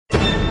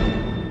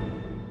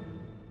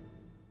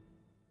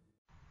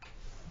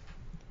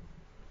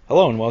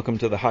Hello and welcome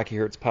to the Hockey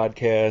Hurts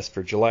podcast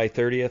for July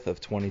 30th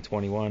of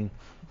 2021.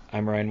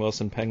 I'm Ryan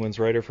Wilson, Penguins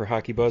writer for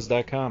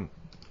HockeyBuzz.com.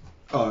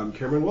 I'm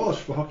Cameron Walsh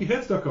for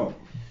HockeyHeads.com.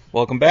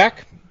 Welcome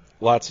back.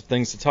 Lots of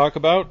things to talk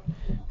about.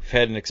 We've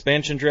had an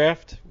expansion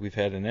draft. We've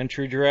had an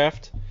entry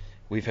draft.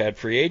 We've had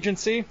free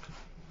agency.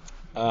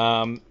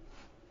 And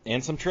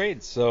some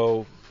trades.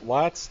 So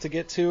lots to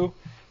get to.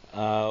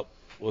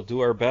 We'll do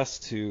our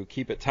best to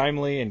keep it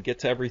timely and get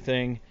to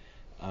everything.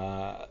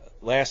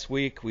 Last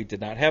week we did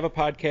not have a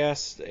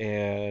podcast,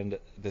 and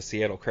the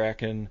Seattle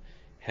Kraken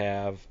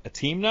have a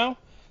team now.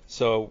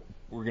 So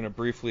we're going to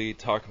briefly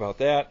talk about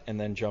that and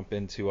then jump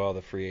into all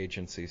the free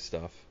agency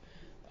stuff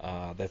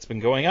that's been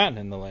going on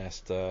in the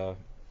last 5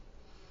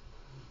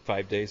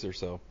 days or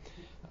so.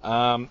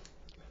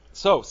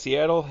 So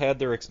Seattle had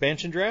their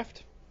expansion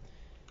draft,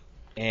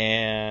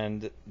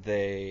 and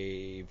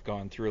they've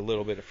gone through a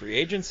little bit of free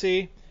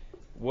agency.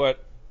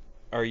 What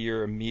are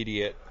your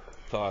immediate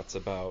thoughts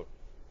about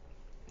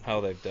how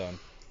they've done?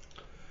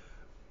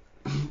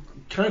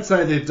 Can't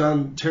say they've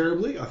done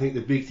terribly. I think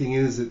the big thing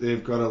is that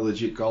they've got a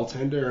legit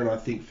goaltender, and I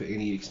think for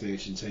any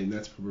expansion team,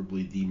 that's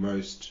probably the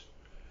most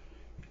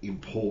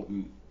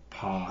important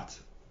part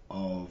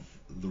of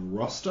the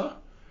roster.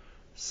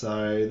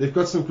 So they've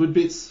got some good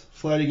bits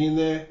floating in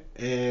there,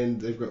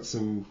 and they've got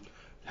some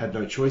had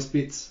no choice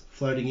bits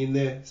floating in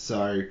there.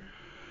 So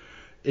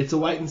it's a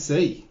wait and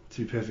see,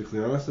 to be perfectly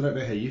honest. I don't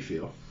know how you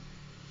feel.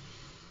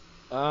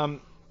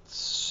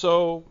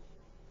 So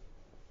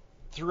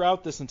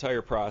throughout this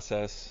entire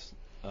process,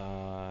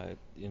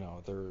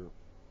 their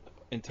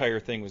entire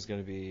thing was going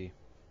to be,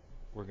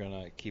 we're going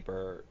to keep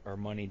our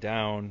money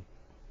down,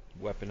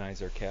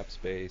 weaponize our cap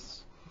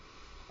space,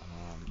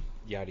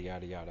 yada,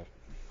 yada, yada.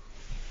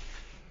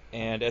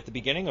 And at the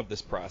beginning of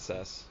this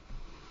process,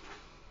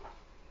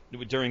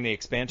 during the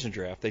expansion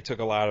draft, they took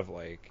a lot of,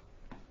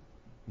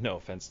 no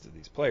offense to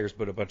these players,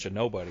 but a bunch of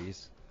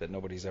nobodies that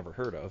nobody's ever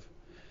heard of.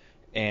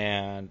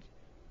 And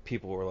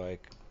people were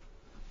like,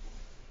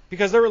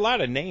 because there were a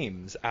lot of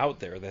names out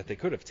there that they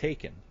could have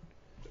taken.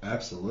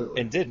 Absolutely.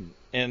 And didn't.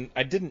 And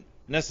I didn't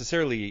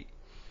necessarily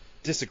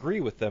disagree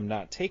with them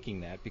not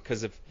taking that,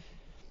 because if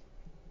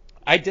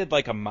I did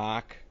a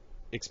mock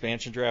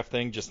expansion draft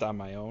thing just on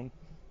my own,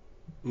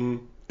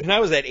 and I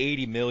was at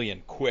 80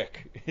 million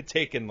quick,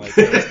 taking those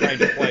kind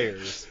of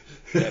players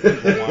that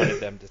people wanted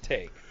them to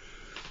take.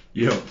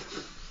 Yep.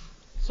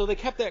 So they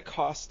kept that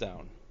cost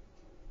down.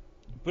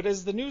 But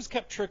as the news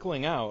kept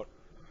trickling out,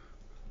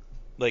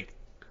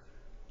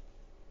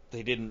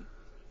 they didn't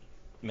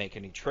make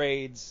any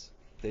trades.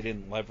 They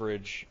didn't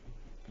leverage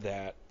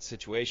that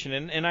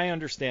situation. And I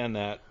understand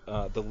that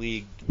the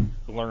league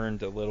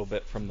learned a little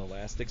bit from the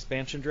last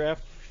expansion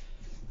draft.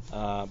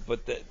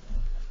 But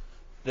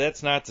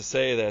that's not to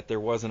say that there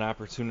was an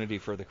opportunity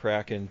for the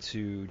Kraken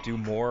to do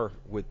more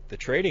with the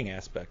trading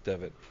aspect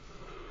of it.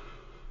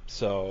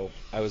 So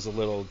I was a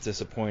little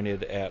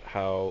disappointed at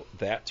how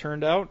that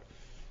turned out.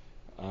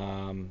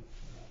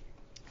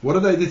 What are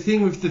they? The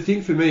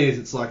thing for me is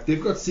it's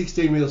they've got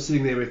 16 mil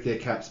sitting there with their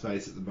cap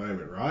space at the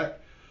moment, right?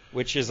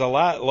 Which is a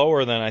lot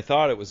lower than I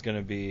thought it was going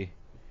to be.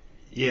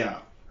 Yeah,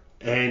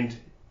 and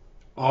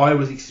I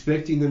was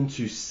expecting them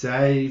to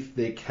save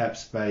their cap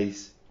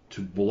space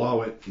to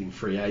blow it in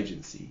free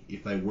agency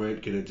if they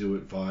weren't going to do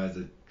it via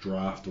the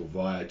draft or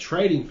via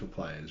trading for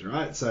players,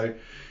 right? So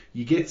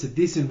you get to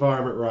this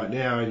environment right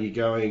now and you're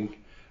going,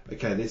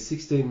 okay, they're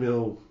 16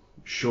 mil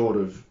short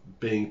of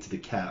being to the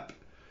cap.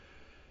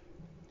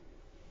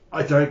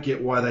 I don't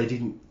get why they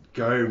didn't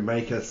go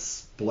make a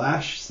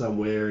splash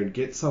somewhere and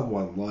get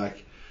someone.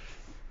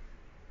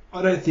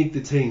 I don't think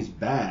the team's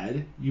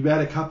bad. You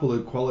add a couple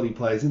of quality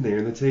players in there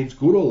and the team's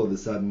good all of a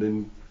sudden,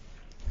 and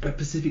the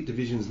Pacific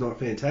Division's not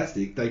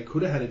fantastic. They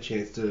could have had a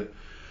chance to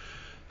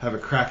have a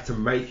crack to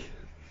make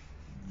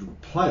the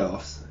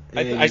playoffs.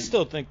 I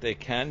still think they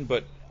can,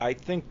 but I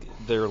think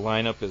their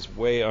lineup is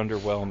way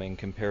underwhelming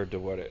compared to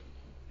what it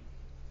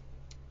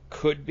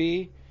could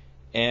be.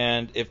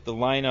 And if the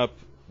lineup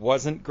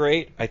wasn't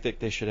great, I think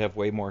they should have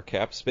way more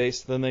cap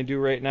space than they do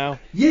right now.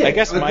 Yeah, I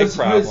guess my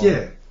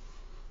problem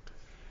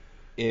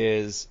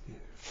is,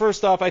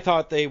 first off, I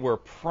thought they were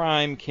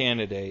prime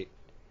candidate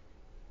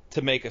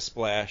to make a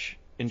splash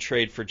and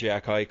trade for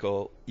Jack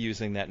Eichel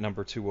using that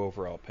number 2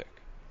 overall pick.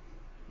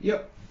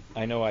 Yep.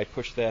 I know I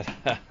pushed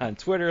that on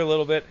Twitter a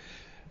little bit.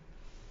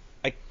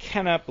 I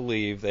cannot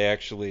believe they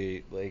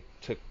actually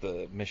took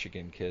the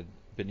Michigan kid,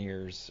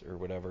 Beniers or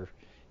whatever.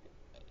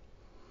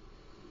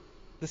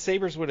 The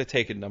Sabres would have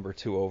taken number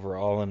 2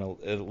 overall and a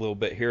little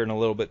bit here and a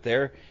little bit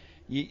there.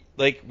 You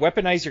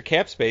weaponize your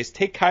cap space.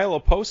 Take Kyle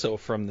Oposo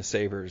from the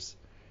Sabres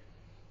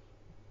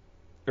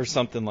or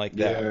something like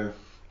that.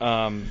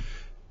 Yeah.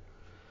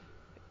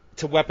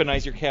 To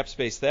weaponize your cap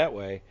space that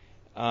way.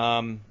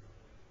 I'm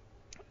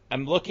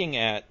looking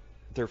at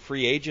their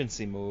free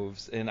agency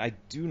moves, and I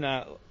do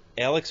not.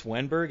 Alex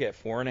Wenberg at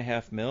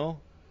 $4.5 million.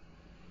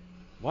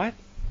 What?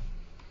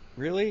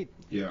 Really?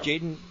 Yeah.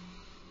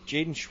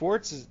 Jaden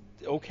Schwartz is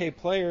okay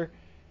player,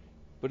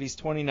 but he's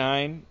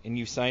 29, and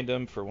you signed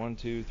him for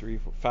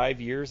 5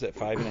 years at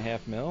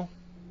 $5.5 million.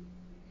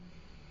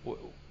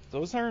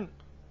 those aren't.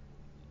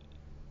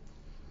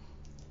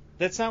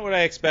 That's not what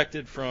I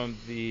expected from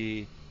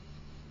the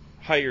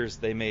hires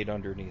they made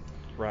underneath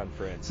Ron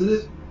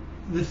Francis. So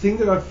the thing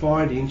that I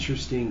find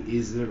interesting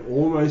is that it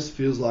almost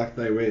feels like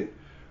they went,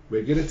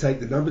 we're going to take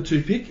the number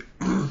 2 pick.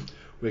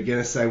 We're going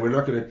to say we're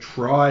not going to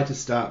try to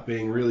start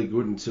being really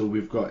good until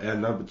we've got our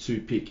number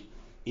 2 pick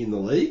in the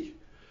league.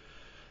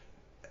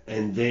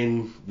 And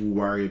then we'll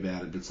worry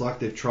about it. It's like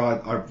they've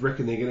tried. I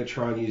reckon they're going to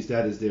try and use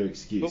that as their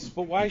excuse.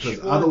 But why because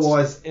Schwartz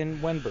otherwise, in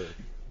Wenberg?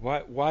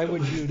 Why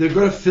would you? They've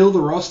got to fill the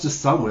roster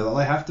somewhere.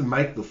 They have to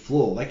make the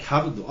floor. They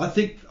covered them. I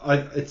think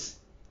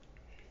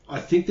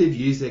they've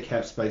used their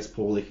cap space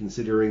poorly,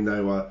 considering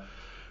they were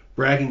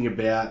bragging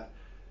about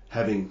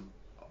having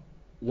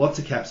lots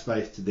of cap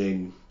space to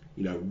then,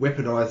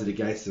 weaponize it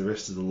against the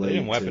rest of the league. They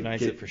didn't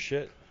weaponize it for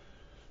shit.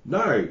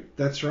 No,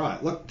 that's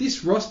right. Look,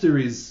 this roster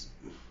is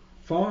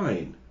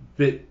fine,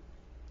 but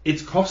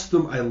it's cost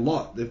them a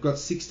lot. They've got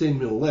 16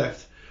 mil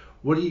left.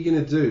 What are you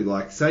going to do?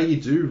 Like, say you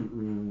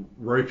do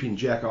rope in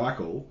Jack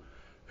Eichel,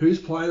 who's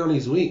playing on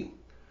his wing?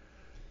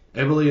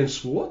 Eberle and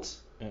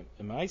Schwartz?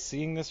 Am I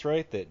seeing this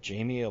right? That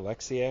Jamie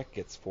Alexiak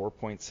gets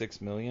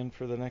 $4.6 million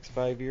for the next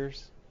 5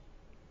 years?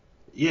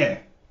 Yeah.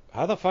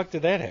 How the fuck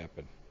did that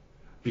happen?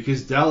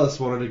 Because Dallas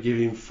wanted to give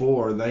him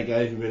 4 and they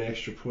gave him an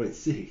extra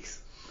 0.6.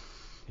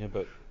 Yeah,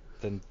 but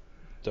then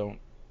don't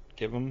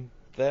give him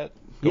that.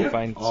 Go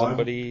find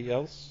somebody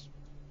else.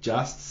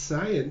 Just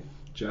saying.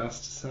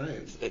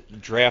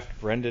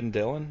 Draft Brendan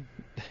Dillon.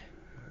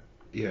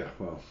 Yeah,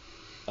 well.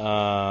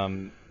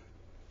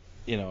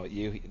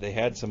 They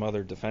had some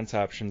other defense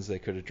options they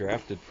could have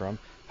drafted from.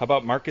 How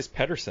about Marcus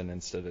Pettersson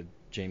instead of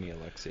Jamie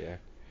Alexiak?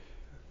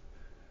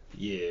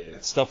 Yeah.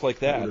 Stuff like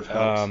that.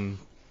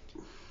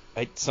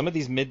 Some of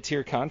these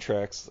mid-tier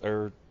contracts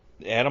are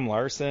Adam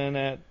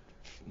Larson's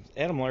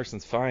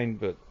fine,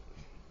 but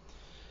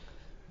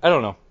I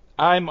don't know.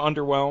 I'm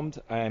underwhelmed.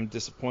 I'm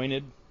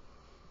disappointed.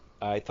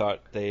 I thought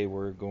they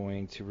were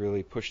going to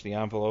really push the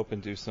envelope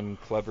and do some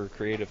clever,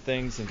 creative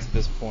things, and to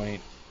this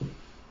point,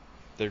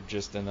 they're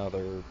just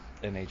another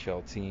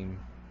NHL team.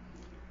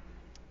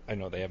 I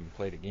know they haven't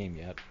played a game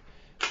yet,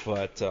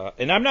 but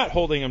and I'm not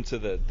holding them to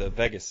the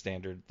Vegas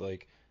standard.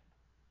 Like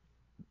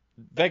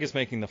Vegas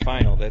making the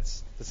final,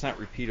 that's not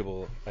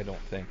repeatable. I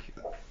don't think.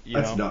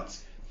 That's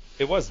nuts.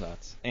 It was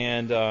nuts,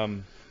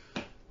 and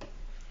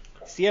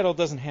Seattle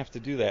doesn't have to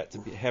do that to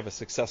have a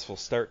successful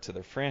start to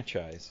their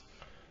franchise.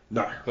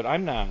 No. But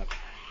I'm not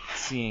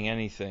seeing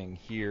anything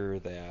here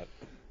that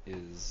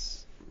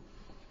is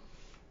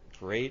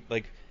great.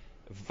 Like,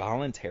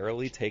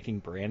 voluntarily taking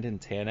Brandon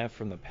Tanev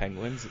from the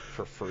Penguins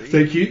for free?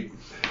 Thank you.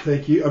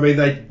 I mean,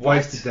 they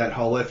wasted that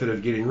whole effort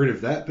of getting rid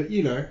of that, but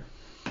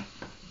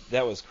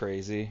That was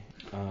crazy.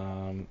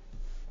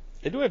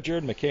 They do have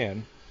Jared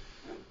McCann.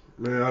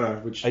 Yeah, I know.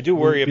 Which I do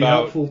worry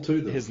about to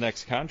his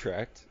next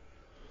contract.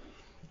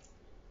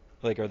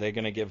 Like, are they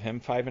going to give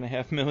him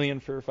 $5.5 million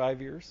for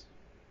 5 years?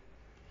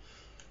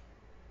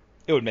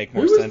 It would make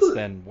more sense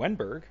than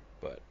Wenberg,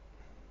 but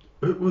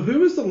who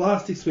was the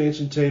last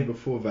expansion team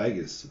before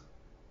Vegas?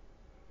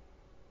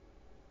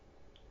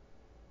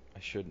 I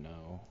should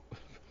know.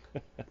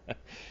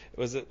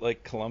 Was it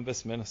like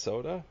Columbus,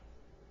 Minnesota?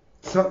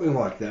 Something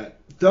like that.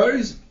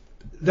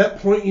 That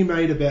point you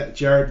made about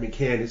Jared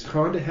McCann is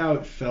kind of how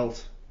it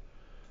felt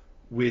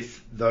with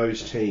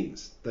those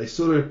teams. They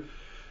sort of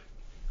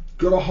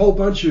got a whole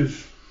bunch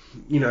of,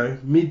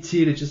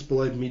 mid-tier to just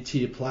below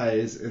mid-tier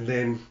players, and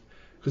then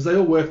because they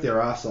all work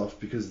their ass off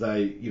because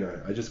they,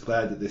 are just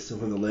glad that they're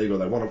still in the league or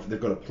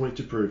they've got a point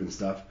to prove and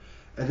stuff.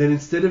 And then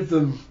instead of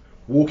them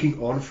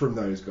walking on from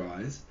those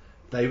guys,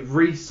 they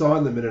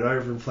re-sign them at an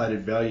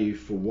overinflated value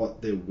for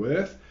what they're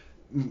worth.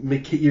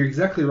 You're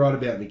exactly right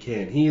about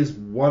McCann. He is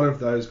one of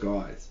those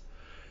guys.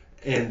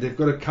 And they've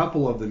got a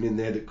couple of them in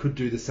there that could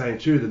do the same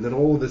too. And then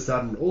all of a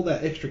sudden, all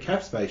that extra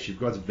cap space you've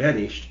got's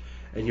vanished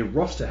and your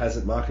roster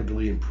hasn't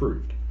markedly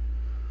improved.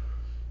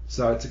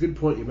 So it's a good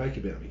point you make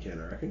about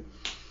McCann, I reckon.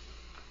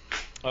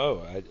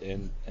 Oh,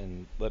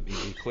 and let me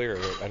be clear,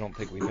 I don't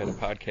think we've had a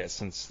podcast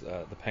since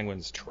the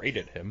Penguins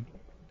traded him.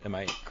 Am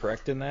I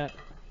correct in that?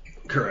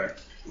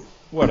 Correct.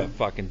 What a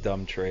fucking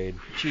dumb trade.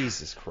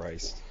 Jesus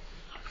Christ.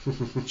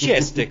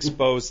 Just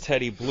exposed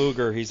Teddy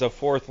Bluger. He's a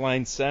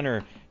fourth-line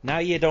center. Now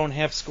you don't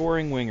have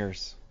scoring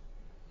wingers.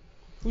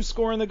 Who's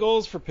scoring the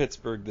goals for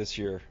Pittsburgh this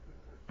year?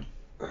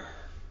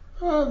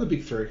 The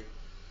big three.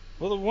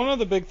 Well, one of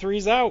the big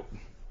three's out.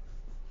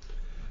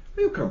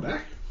 He'll come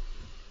back.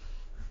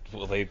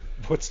 Well,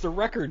 what's the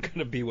record going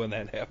to be when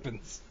that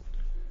happens?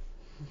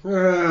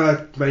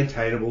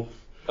 Maintainable.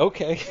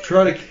 Okay.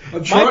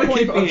 I'm trying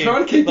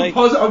to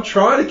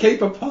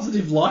keep a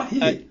positive light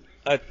here.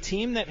 A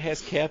team that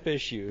has cap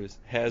issues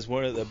has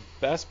one of the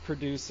best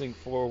producing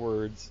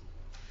forwards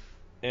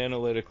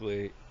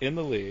analytically in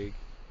the league.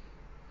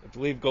 I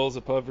believe goals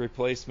above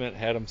replacement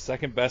had him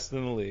second best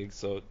in the league,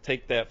 so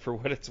take that for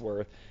what it's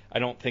worth. I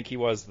don't think he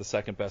was the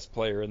second best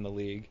player in the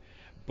league,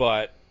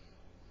 but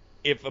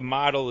if a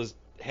model is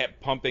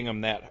pumping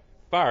him that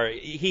far,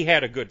 he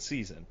had a good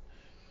season,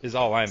 is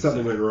all I'm saying.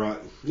 Something went right.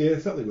 Yeah,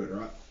 something went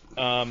right.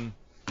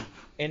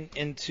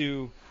 And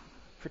to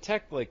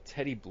protect like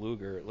Teddy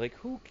Bluger, like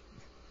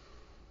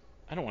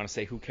I don't want to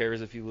say who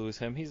cares if you lose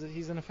him.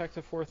 He's an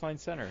effective fourth line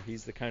center.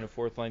 He's the kind of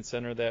fourth line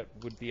center that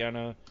would be on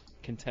a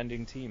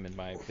contending team, in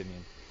my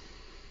opinion.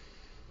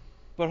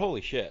 But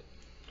holy shit.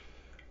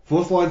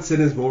 Fourth line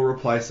center is more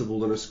replaceable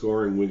than a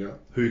scoring winger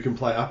who can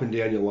play up and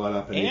down your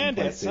lineup and even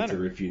play at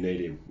center if you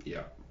need him.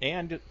 Yeah.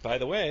 And by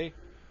the way,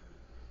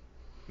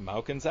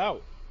 Malkin's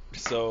out.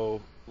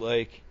 So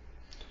like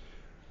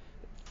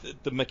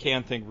the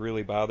McCann thing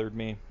really bothered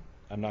me.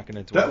 I'm not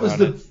going to dwell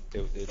on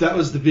it. That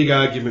was the big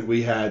argument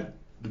we had.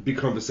 The big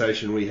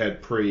conversation we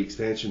had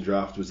pre-expansion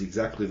draft was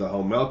exactly the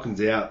whole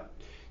Malkin's out.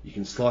 You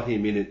can slot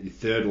him in at your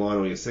third line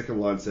or your second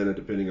line center,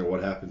 depending on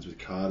what happens with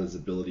Carter's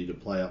ability to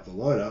play up the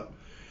lineup,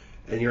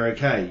 and you're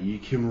okay. You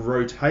can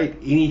rotate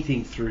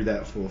anything through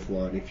that fourth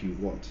line if you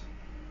want.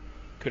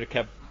 Could have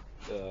kept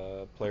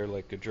a player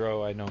like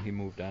Gaudreau. I know he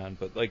moved on,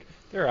 but like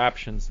there are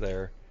options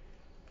there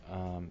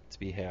to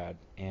be had,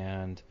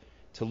 and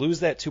to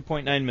lose that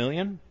 $2.9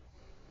 million,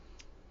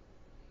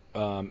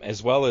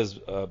 as well as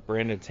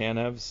Brandon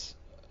Tanev's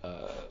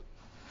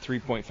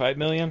 $3.5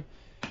 million.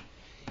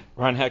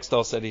 Ron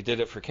Hextall said he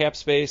did it for cap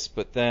space,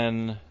 but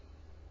then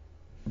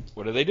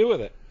what do they do with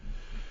it?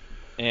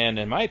 And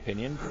in my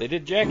opinion, they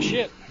did jack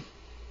shit.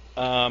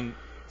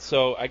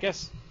 So I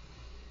guess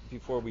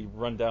before we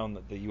run down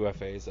the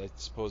UFAs, I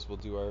suppose we'll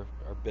do our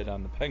bit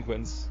on the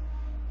Penguins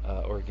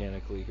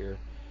organically here.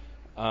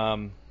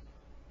 So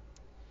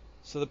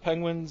the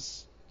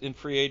Penguins in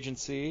free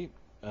agency,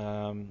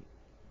 lower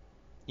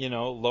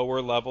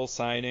level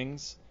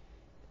signings.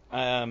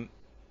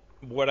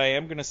 What I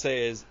am going to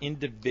say is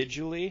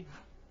individually,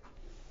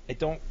 I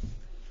don't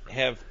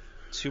have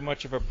too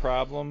much of a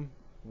problem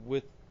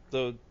with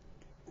the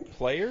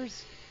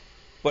players,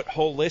 but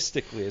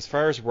holistically, as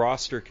far as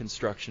roster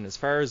construction, as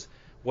far as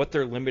what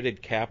their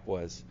limited cap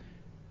was,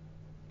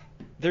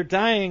 they're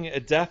dying a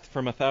death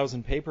from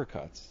 1,000 paper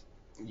cuts.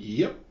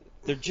 Yep.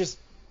 They're just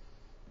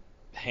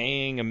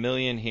paying $1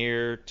 million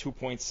here,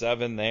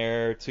 2.7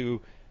 there to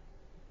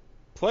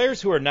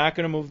players who are not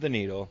going to move the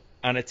needle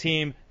on a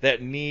team that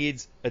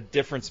needs a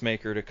difference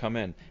maker to come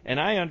in.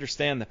 And I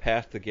understand the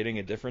path to getting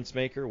a difference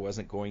maker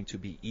wasn't going to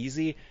be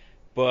easy,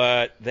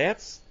 but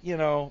that's,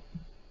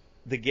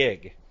 the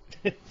gig,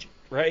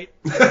 right?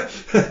 Well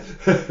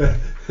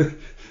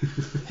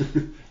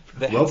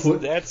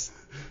put. That's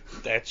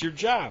your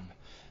job.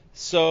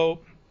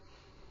 So,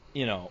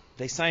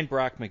 they signed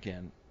Brock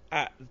McGinn.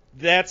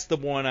 That's the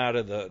one out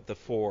of the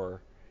four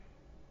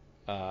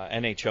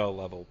NHL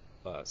level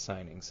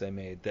signings they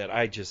made that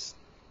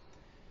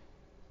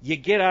you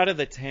get out of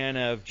the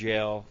Tanev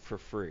jail for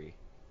free.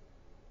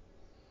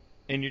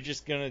 And you're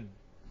just going to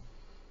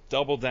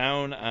double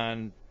down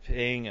on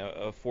paying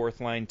a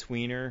fourth line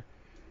tweener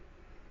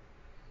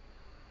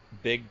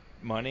big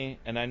money.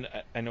 And I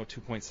know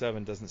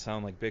 2.7 doesn't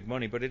sound like big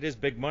money, but it is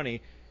big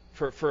money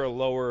for a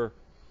lower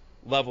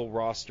level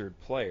rostered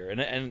player.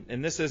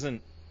 And this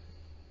isn't,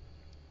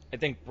 I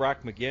think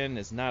Brock McGinn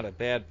is not a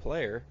bad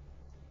player,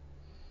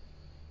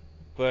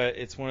 but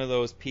it's one of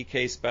those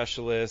PK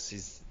specialists.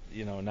 He's,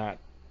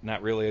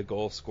 not really a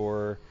goal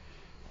scorer.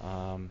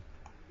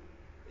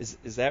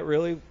 Is that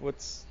really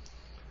what's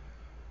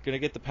going to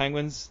get the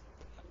Penguins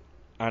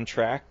on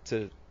track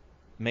to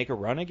make a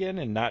run again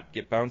and not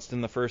get bounced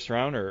in the first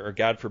round or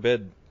God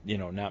forbid,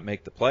 not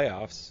make the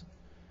playoffs?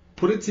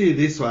 Put it to you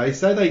this way.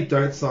 Say they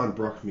don't sign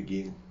Brock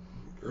McGinn,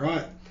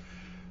 right?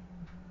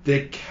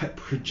 Their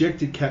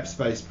projected cap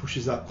space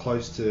pushes up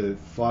close to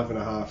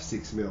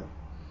 $5.5-6 mil.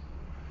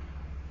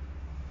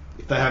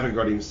 If they haven't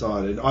got him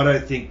signed, and I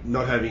don't think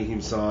not having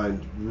him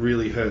signed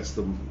really hurts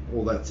them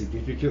all that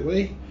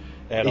significantly.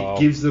 It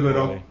gives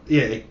them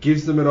it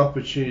gives them an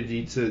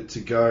opportunity to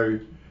go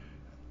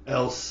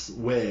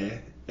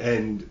elsewhere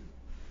and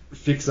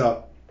fix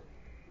up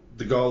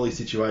the goalie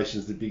situation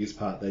is the biggest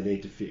part they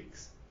need to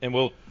fix. And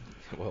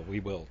we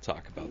will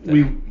talk about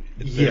that.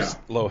 There's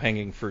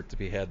low-hanging fruit to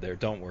be had there.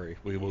 Don't worry,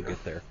 we will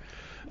get there.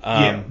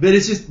 But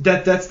it's just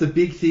that's the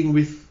big thing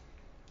with.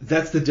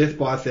 That's the death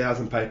by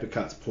 1,000 paper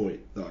cuts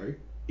point, though,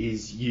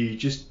 is you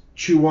just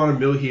chew on $1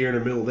 million here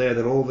and $1 million there,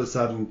 then all of a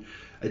sudden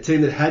a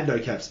team that had no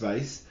cap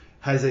space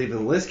has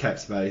even less cap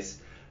space.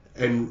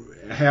 And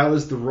how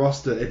is the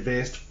roster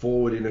advanced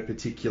forward in a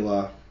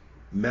particular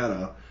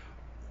manner?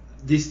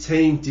 This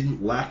team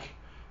didn't lack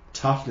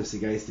toughness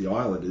against the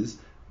Islanders.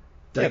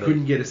 They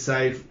couldn't get a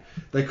save.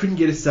 They couldn't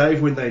get a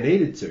save when they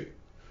needed to.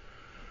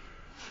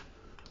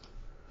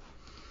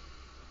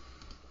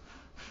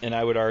 And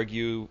I would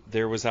argue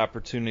there was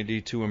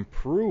opportunity to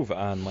improve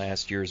on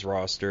last year's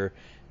roster,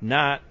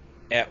 not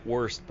at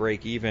worst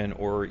break even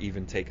or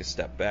even take a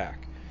step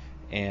back.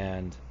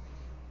 And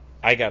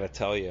I got to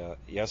tell you,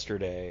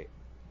 yesterday,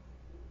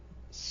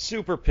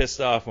 super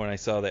pissed off when I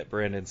saw that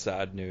Brandon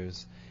Saad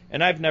news.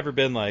 And I've never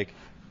been like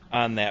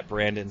on that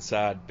Brandon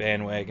Saad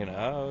bandwagon.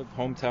 Oh,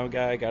 hometown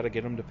guy, got to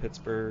get him to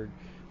Pittsburgh.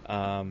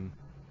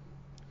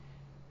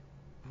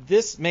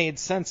 This made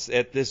sense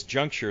at this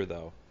juncture,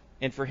 though.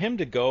 And for him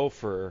to go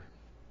for,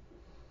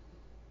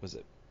 was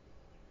it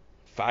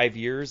 5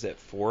 years at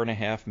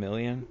 $4.5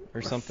 million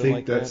or something I like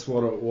think that. that's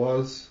what it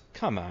was.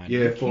 Come on, Yeah,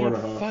 you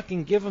 4.5. can't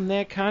fucking give him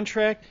that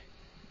contract.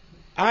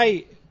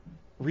 I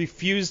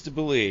refuse to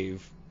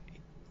believe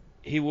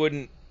he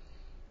wouldn't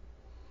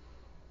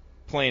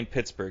play in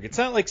Pittsburgh. It's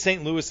not like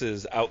St.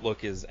 Louis's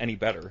outlook is any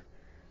better.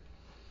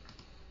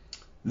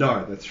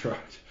 No, that's right.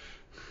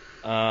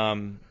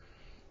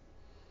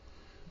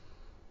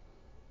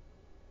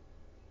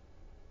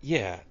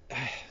 Yeah.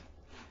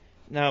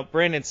 Now,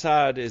 Brandon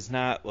Saad is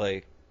not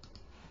like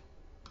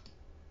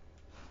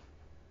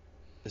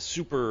a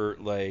super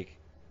like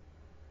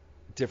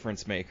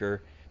difference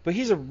maker, but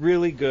he's a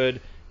really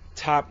good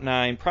top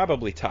 9,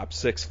 probably top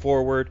 6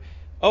 forward.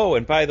 Oh,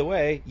 and by the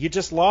way, you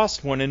just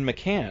lost one in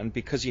McCann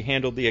because you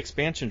handled the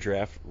expansion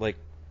draft like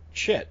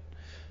shit.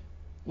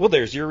 Well,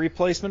 there's your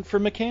replacement for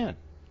McCann.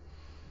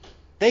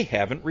 They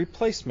haven't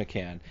replaced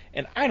McCann,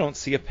 and I don't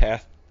see a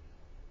path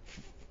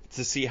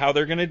to see how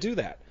they're going to do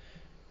that.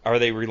 Are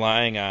they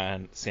relying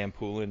on Sam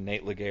Poulin,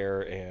 Nate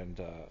Laguerre,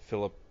 and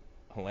Philip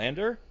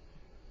Hollander?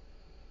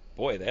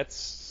 Boy,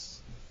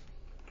 that's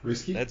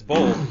Risky? That's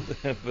bold.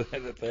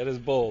 That is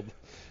bold.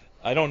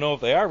 I don't know if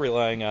they are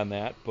relying on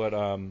that, but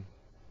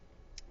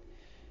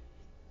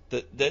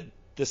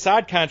the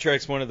Saad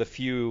contract's one of the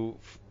few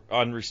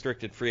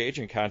unrestricted free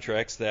agent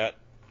contracts that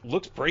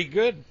looks pretty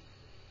good.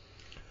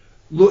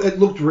 Look, it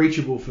looked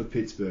reachable for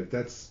Pittsburgh.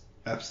 That's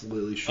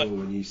absolutely sure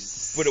when you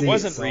see But it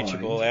wasn't signed.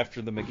 reachable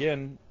after the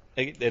McGinn,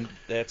 and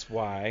that's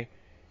why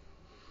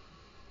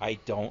I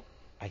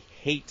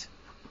hate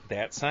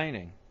that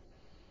signing.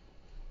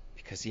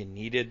 Because you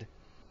needed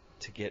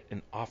to get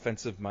an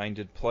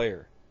offensive-minded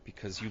player.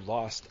 Because you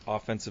lost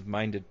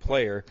offensive-minded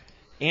player,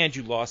 and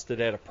you lost it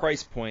at a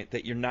price point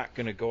that you're not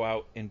going to go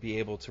out and be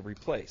able to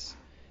replace.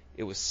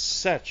 It was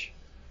such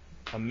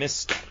a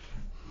misstep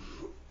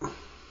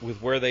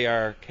with where they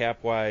are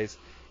cap-wise.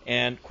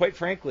 And quite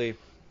frankly,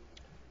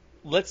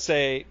 let's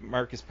say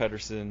Marcus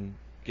Pettersson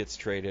gets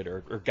traded,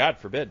 or God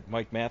forbid,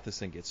 Mike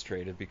Matheson gets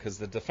traded because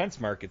the defense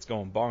market's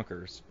going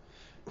bonkers.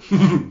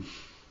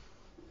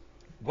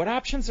 What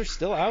options are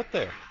still out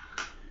there?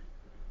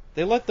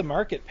 They let the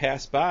market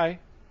pass by.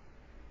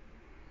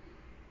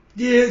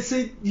 Yeah,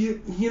 see,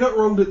 you're not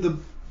wrong, but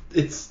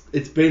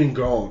it's been and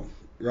gone,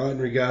 right, in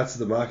regards to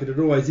the market. It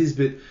always is,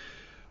 but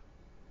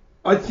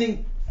I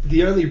think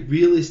the only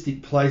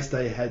realistic place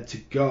they had to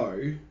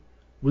go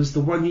was the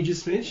one you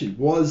just mentioned,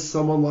 was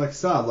someone like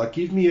Saad. Like,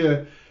 give me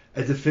a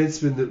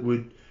defenseman that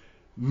would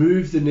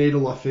move the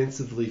needle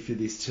offensively for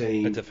this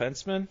team. A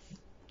defenseman?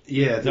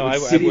 Yeah, that No, would I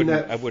sit in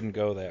wouldn't. that. I wouldn't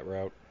go that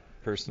route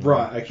personally.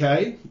 Right,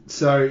 okay.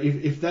 So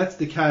if that's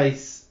the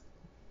case,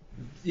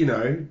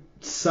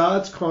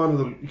 Saad's kind of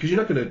the... Because you're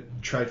not going to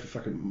trade for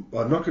fucking...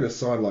 I'm not going to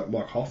sign like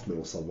Mike Hoffman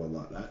or someone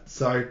like that.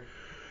 So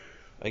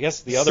I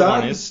guess the other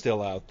one is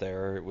still out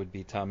there. It would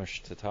be Tomas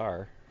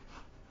Tatar.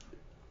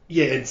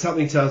 Yeah, and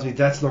something tells me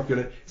that's not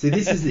going to... See,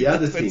 this is the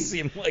other thing. Doesn't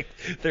seem like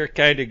their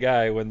kind of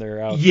guy when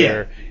they're out Yeah,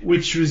 there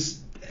which was...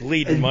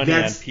 bleeding money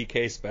on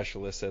PK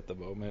specialists at the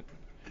moment.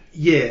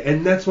 Yeah,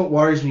 and that's what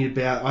worries me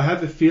about... I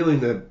have a feeling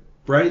the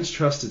Brains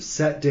Trust have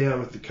sat down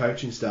with the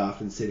coaching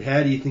staff and said,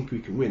 how do you think we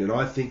can win? And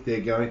I think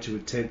they're going to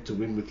attempt to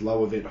win with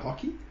low event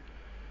hockey.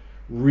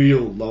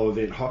 Real low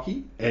event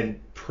hockey. And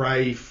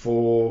pray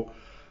for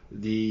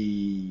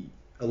the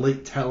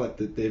elite talent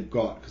that they've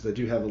got, because they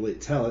do have elite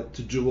talent,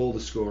 to do all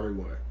the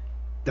scoring work.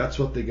 That's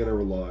what they're going to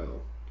rely on.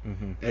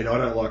 Mm-hmm. And I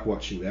don't like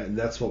watching that, and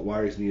that's what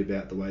worries me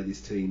about the way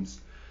this team's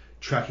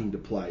tracking to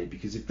play.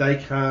 Because if they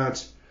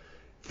can't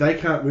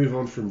move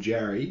on from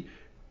Jarry,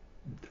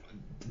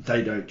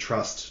 they don't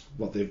trust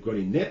what they've got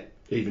in net,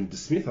 even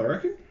DeSmith, I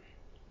reckon,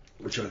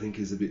 which I think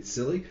is a bit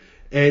silly.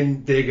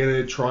 And they're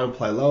going to try and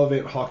play low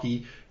event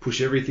hockey,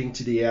 push everything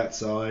to the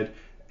outside,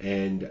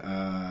 and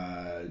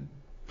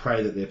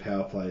pray that their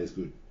power play is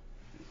good.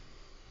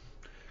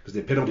 Because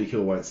their penalty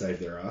kill won't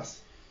save their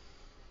ass.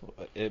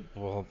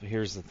 Well,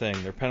 here's the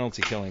thing. Their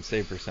penalty killing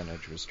save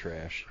percentage was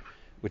trash,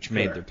 which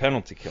made their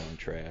penalty killing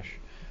trash.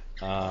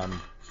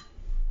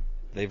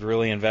 They've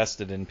really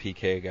invested in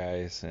PK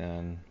guys,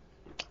 and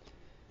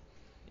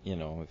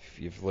if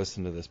you've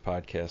listened to this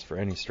podcast for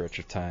any stretch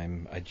of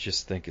time, I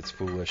just think it's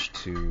foolish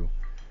to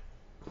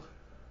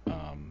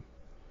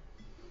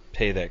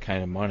pay that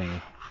kind of money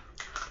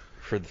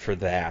for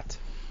that.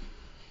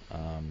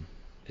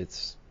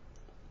 It's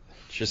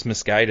just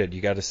misguided. You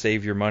got to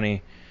save your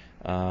money.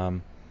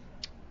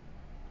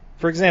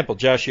 For example,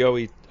 Josh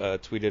Yohe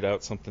tweeted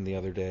out something the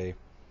other day,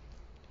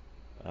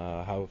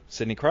 how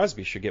Sidney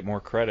Crosby should get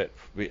more credit.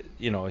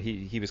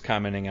 He was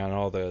commenting on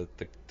all the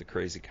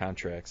crazy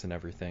contracts and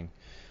everything,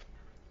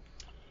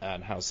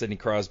 and how Sidney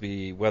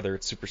Crosby, whether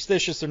it's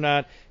superstitious or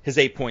not, his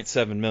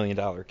 $8.7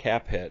 million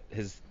cap hit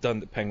has done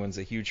the Penguins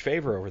a huge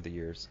favor over the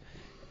years.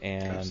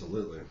 And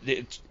absolutely.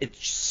 It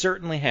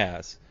certainly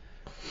has.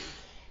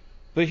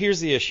 But here's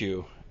the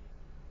issue,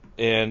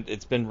 and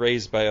it's been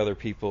raised by other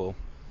people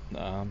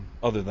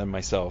other than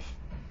myself.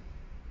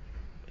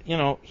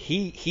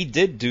 He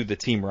did do the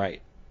team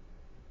right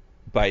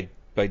by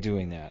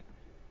doing that.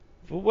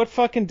 But what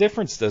fucking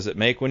difference does it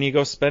make when you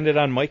go spend it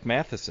on Mike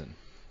Matheson?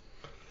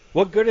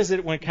 What good is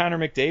it when Connor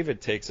McDavid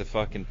takes a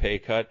fucking pay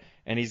cut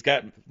and he's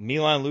got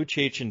Milan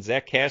Lucic and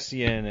Zach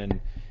Kassian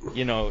and,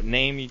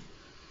 name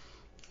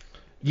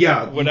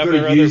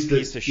whatever other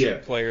piece of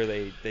shit player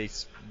they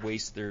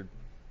waste their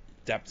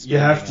depth. You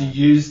have to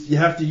use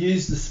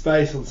the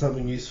space on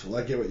something useful.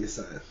 I get what you're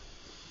saying.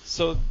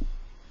 So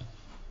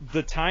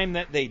the time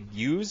that they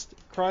used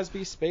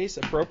Crosby's space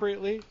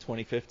appropriately,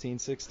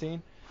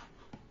 2015-16,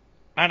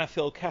 on a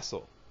Phil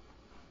Kessel,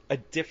 a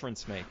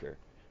difference maker.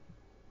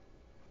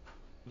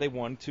 They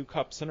won 2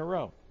 cups in a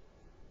row.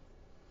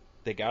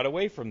 They got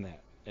away from that,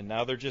 and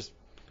now they're just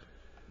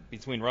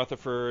between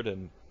Rutherford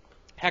and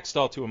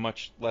Hextall to a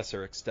much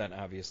lesser extent,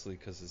 obviously,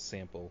 because his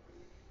sample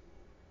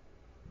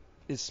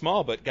is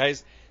small. But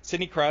guys,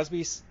 Sidney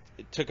Crosby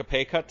took a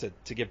pay cut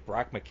to give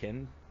Brock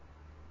McKinn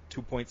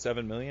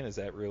 $2.7 million. Is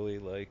that really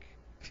like?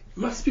 It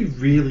must be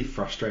really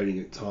frustrating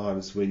at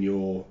times when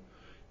you're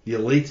the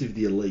elite of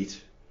the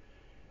elite,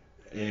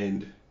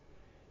 and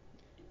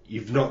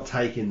you've not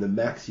taken the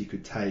max you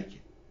could take,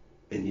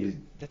 and you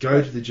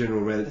go to the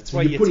general manager. That's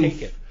why you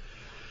take it.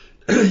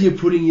 You're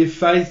putting your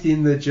faith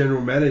in the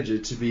general manager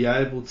to be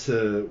able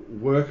to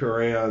work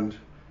around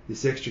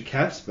this extra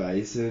cap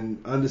space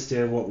and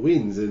understand what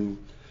wins. And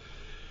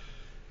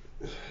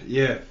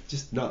yeah,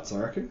 just nuts, I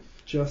reckon.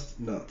 Just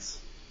nuts.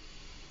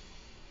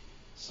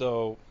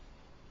 So,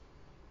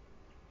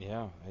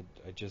 yeah,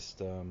 I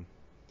just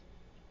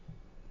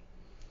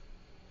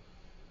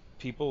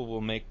people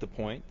will make the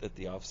point that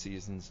the off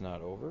season's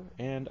not over,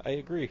 and I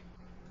agree,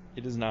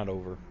 it is not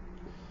over.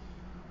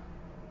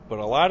 But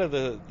a lot of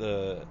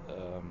the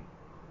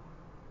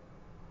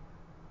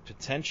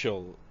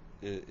potential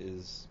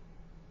is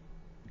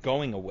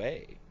going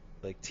away.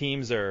 Like,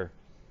 teams are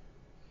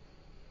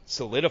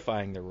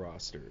solidifying their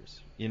rosters.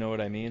 You know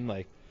what I mean?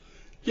 Like,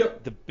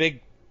 yep. The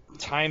big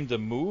time to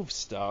move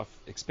stuff,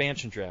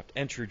 expansion draft,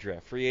 entry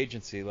draft, free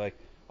agency, like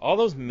all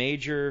those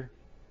major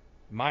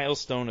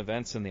milestone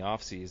events in the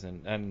offseason,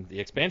 and the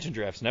expansion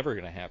draft's never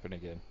going to happen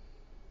again.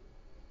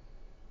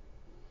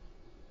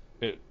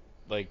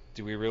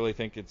 Do we really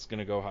think it's going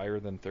to go higher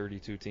than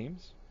 32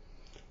 teams?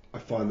 I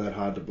find that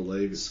hard to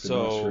believe. It's going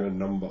to ask for a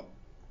number.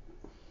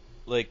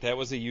 Like, that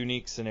was a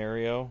unique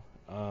scenario.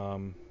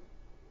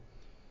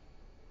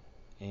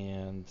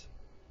 And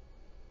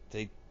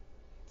they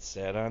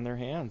sat on their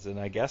hands. And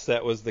I guess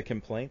that was the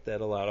complaint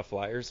that a lot of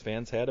Flyers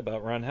fans had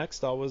about Ron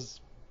Hextall,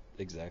 was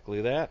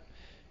exactly that.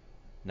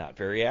 Not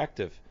very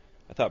active.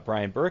 I thought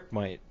Brian Burke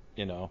might,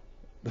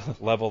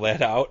 level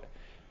that out.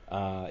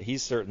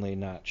 He's certainly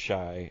not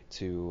shy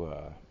to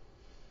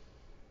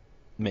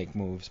make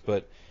moves,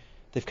 but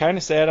they've kind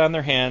of sat on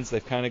their hands.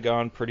 They've kind of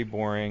gone pretty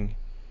boring.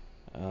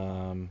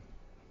 Danton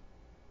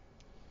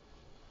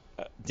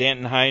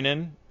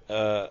Heinen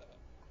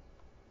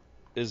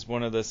is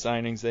one of the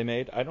signings they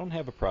made. I don't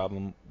have a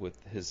problem with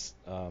his,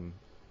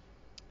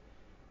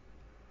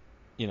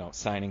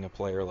 signing a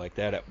player like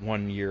that at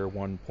 1 year,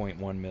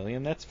 $1.1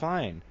 million. That's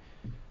fine.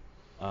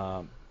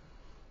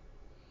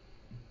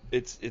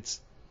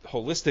 It's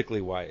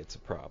holistically why it's a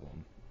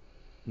problem,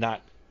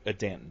 not a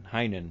Danton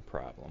Heinen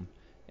problem.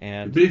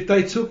 But if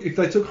they took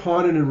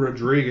Heinen and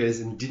Rodriguez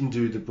and didn't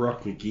do the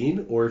Brock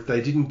McGinn, or if they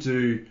didn't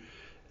do,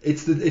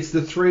 it's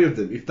the three of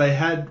them. If they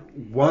had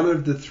one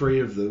of the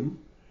three of them,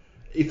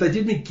 if they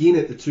did McGinn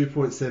at the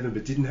 2.7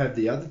 but didn't have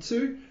the other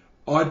two,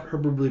 I'd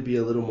probably be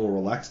a little more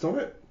relaxed on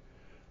it.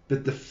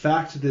 But the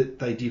fact that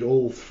they did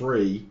all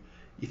three,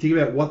 you think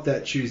about what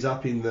that chews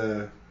up in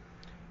the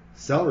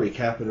salary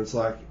cap, and it's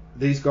like,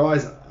 these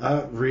guys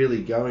aren't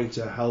really going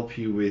to help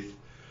you with,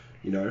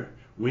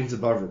 wins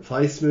above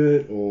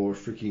replacement or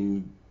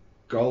freaking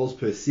goals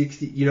per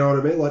 60. You know what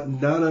I mean? Like,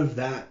 none of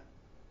that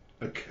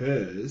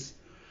occurs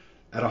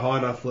at a high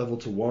enough level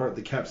to warrant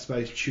the cap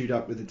space chewed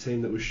up with a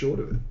team that was short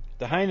of it.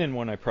 The Heinen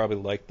one I probably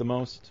liked the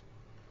most.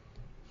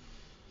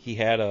 He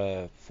had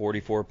a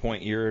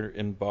 44-point year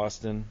in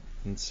Boston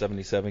in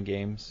 77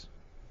 games.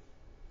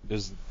 It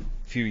was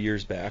a few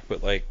years back,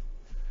 but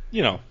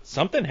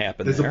something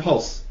happened there.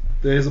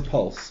 There's a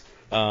pulse.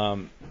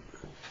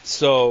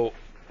 So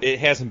it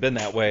hasn't been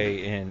that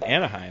way in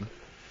Anaheim.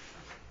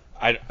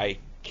 I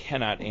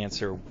cannot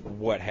answer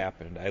what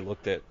happened. I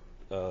looked at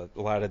a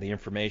lot of the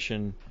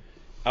information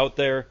out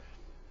there.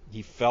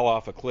 He fell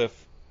off a cliff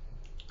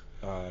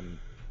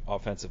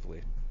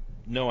offensively.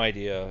 No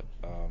idea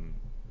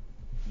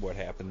what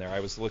happened there. I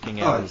was looking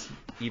at his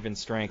even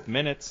strength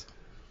minutes.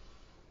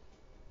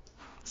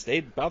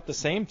 Stayed about the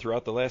same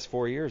throughout the last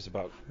 4 years,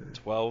 about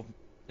 12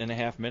 and a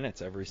half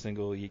minutes every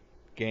single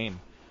game.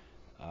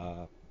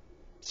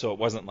 So it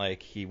wasn't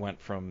like he went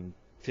from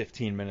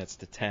 15 minutes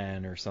to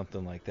 10 or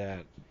something like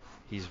that.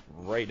 He's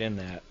right in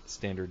that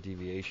standard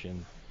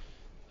deviation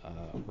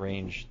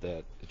range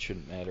that it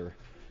shouldn't matter.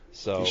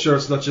 So, you sure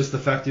it's not just the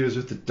fact he was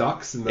with the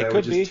Ducks and they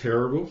were just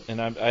terrible?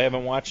 And I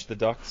haven't watched the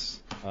Ducks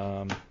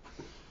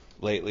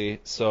lately,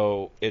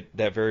 so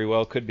that very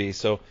well could be.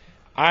 So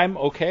I'm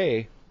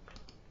okay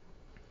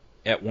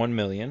at $1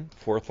 million,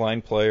 fourth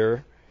line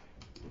player,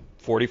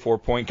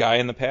 44-point guy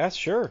in the past.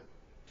 Sure,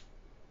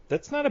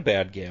 that's not a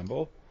bad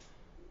gamble.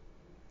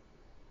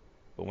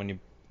 But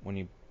when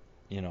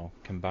you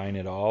combine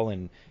it all,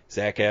 and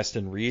Zach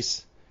Aston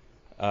Reese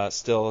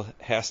still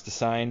has to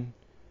sign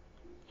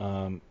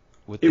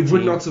with the It would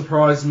team. not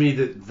surprise me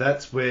that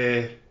that's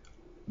where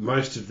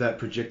most of that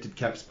projected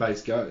cap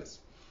space goes.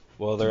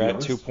 Well, they're at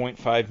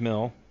 2.5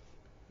 mil.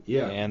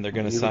 Yeah, and they're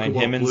going to You look sign at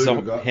what him and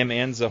Bluger got.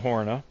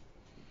 Zahorna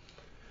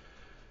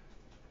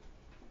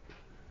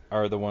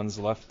are the ones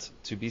left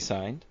to be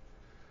signed.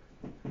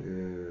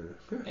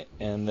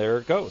 And there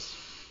it goes.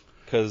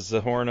 Because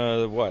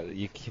Zahorna, what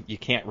you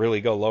can't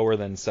really go lower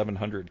than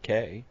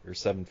 700K or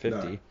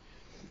 750.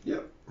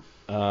 No.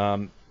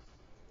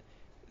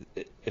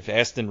 Yep. If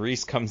Aston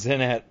Reese comes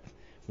in at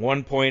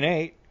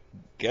 1.8,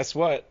 guess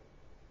what?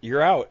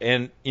 You're out.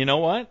 And you know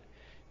what?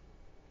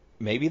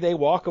 Maybe they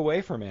walk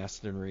away from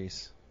Aston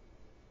Reese,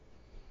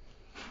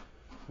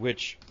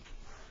 which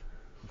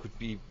would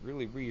be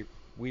really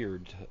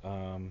weird.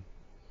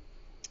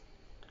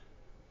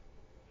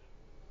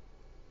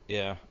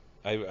 Yeah,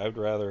 I'd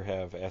rather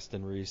have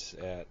Aston Reese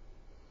at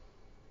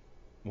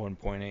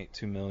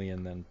 1.82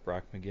 million than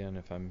Brock McGinn,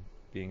 if I'm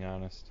being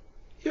honest.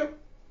 Yep.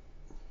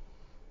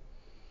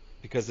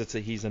 Because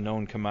he's a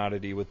known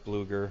commodity with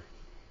Bluger.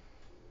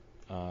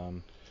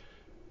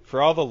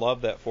 For all the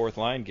love that fourth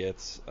line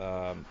gets,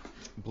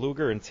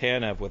 Bluger and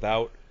Tanev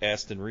without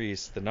Aston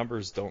Reese, the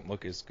numbers don't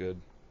look as good.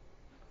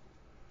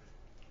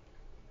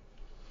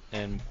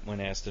 And when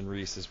Aston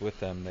Reese is with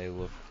them, they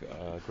look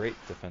great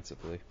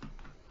defensively.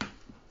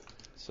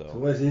 So It's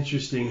always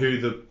interesting who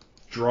the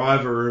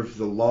driver of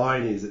the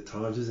line is at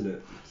times, isn't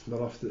it?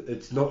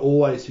 It's not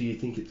always who you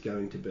think it's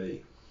going to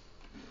be.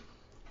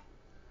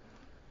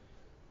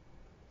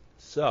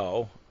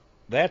 So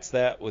that's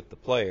that with the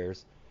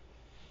players.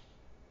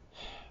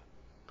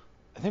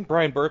 I think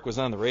Brian Burke was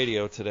on the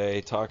radio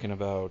today talking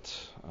about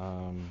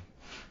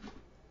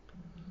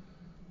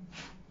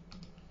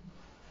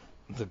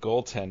the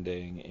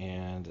goaltending,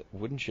 and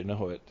wouldn't you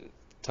know it,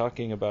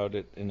 talking about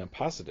it in a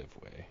positive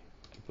way,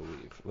 I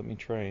believe. Let me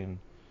try and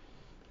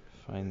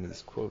find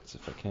these quotes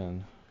if I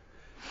can.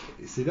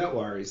 You see, that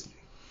worries me.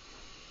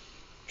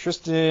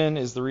 Tristan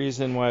is the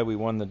reason why we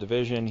won the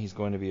division. He's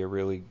going to be a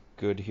really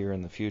good here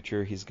in the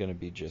future. He's going to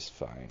be just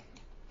fine.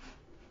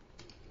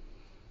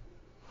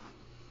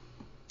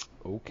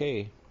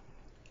 Okay.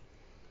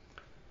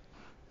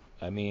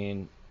 I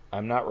mean,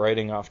 I'm not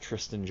writing off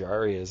Tristan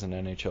Jarry as an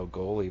NHL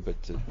goalie, but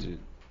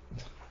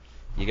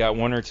you got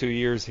 1 or 2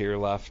 years here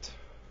left,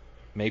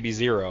 maybe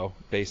 0,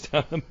 based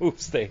on the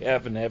moves they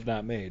have and have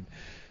not made.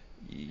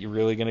 You're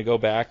really going to go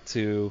back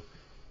to,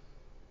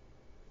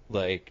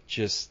 like,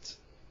 just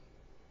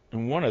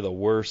one of the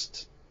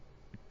worst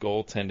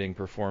goaltending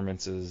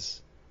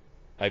performances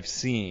I've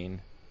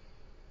seen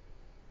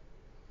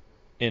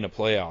in a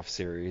playoff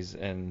series,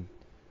 and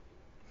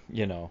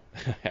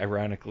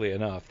ironically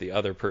enough, the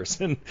other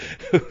person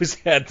who's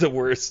had the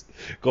worst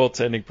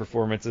goaltending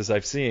performances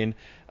I've seen,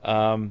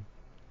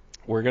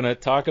 we're going to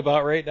talk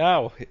about right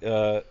now.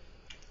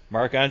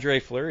 Marc-Andre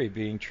Fleury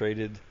being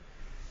traded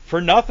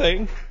for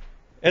nothing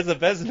as a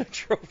Vezina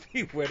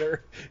Trophy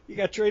winner. He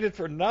got traded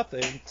for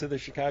nothing to the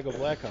Chicago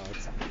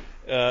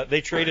Blackhawks.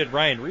 They traded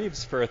Ryan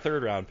Reeves for a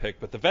third-round pick,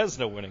 but the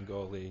Vezina winning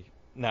goalie,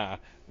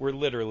 we're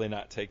literally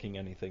not taking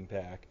anything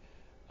back.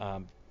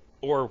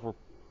 Or we're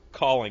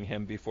calling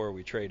him before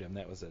we trade him.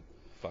 That was a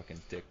fucking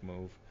dick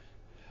move.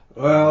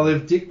 Well,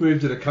 they've dick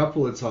moved it a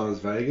couple of times,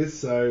 Vegas,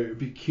 so I'd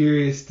be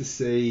curious to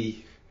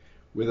see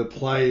whether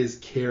players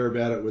care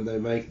about it when they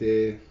make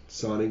their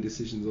signing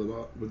decisions or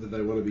not, whether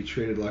they want to be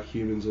treated like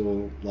humans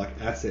or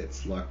like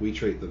assets, like we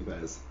treat them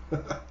as.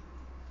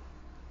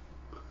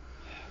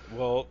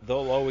 Well,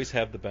 they'll always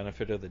have the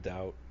benefit of the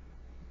doubt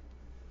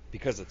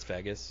because it's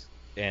Vegas,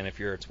 and if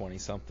you're a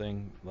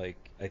 20-something,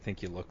 I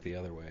think you look the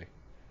other way.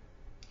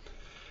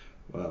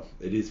 Well,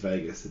 it is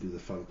Vegas. It is a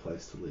fun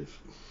place to live.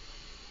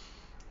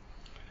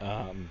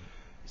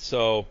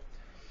 So,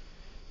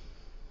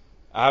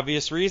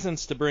 obvious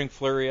reasons to bring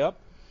Fleury up.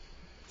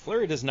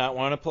 Fleury does not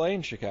want to play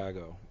in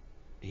Chicago.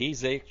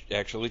 He's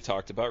actually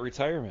talked about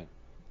retirement.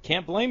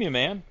 Can't blame you,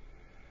 man.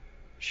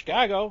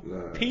 Chicago,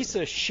 piece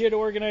of shit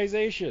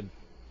organization.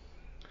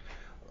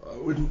 I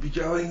wouldn't be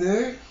going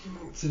there.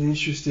 It's an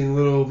interesting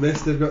little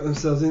mess they've got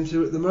themselves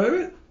into at the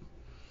moment.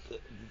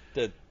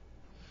 The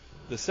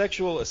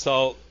sexual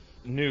assault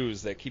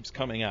news that keeps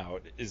coming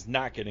out is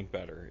not getting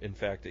better. In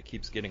fact, it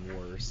keeps getting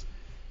worse.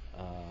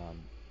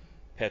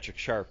 Patrick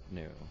Sharp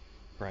knew.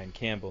 Brian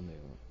Campbell knew.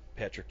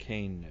 Patrick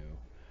Kane knew.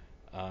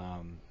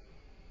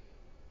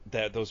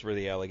 That those were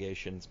the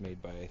allegations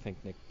made by, I think,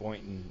 Nick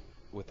Boynton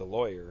with a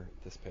lawyer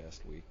this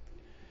past week.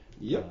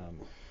 Yep.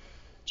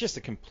 Just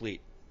a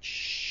complete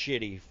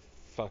shitty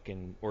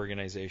fucking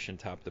organization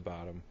top to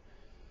bottom.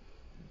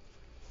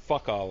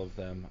 Fuck all of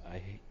them.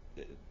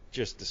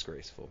 Just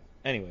disgraceful.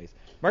 Anyways,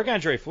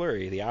 Marc-Andre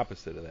Fleury, the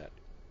opposite of that.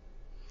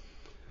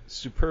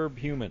 Superb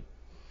human.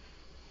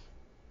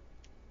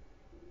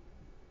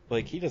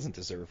 He doesn't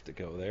deserve to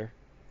go there.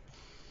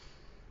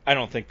 I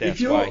don't think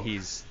that's why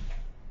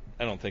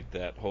I don't think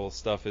that whole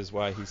stuff is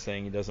why he's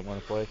saying he doesn't want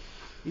to play.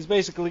 He's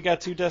basically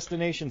got 2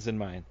 destinations in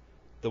mind.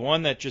 the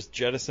one that just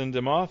jettisoned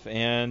him off,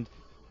 and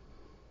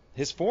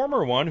his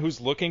former one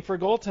who's looking for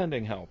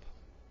goaltending help.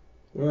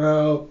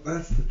 Well,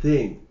 that's the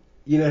thing.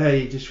 You know how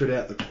you just read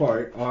out the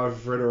quote?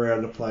 I've read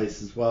around the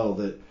place as well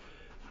that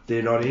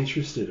they're not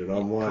interested, and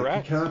I'm like,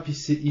 Correct.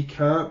 you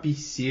can't be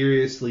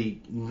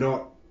seriously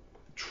not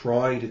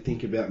trying to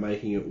think about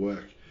making it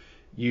work.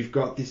 You've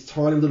got this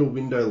tiny little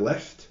window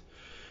left.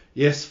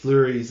 Yes,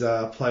 Fleury's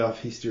playoff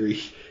history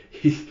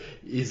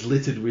is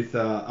littered with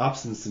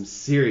ups and some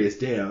serious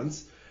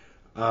downs,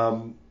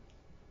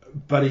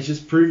 but he's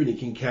just proven he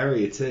can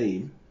carry a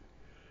team.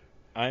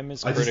 I'm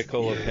as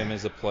critical of him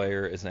as a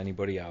player as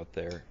anybody out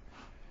there.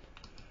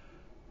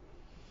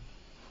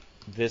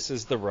 This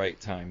is the right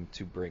time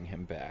to bring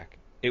him back.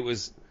 It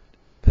was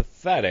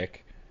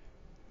pathetic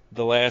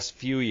the last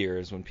few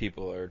years when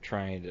people are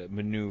trying to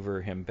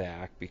maneuver him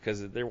back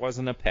because there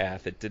wasn't a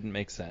path. It didn't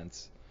make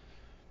sense.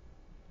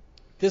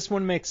 This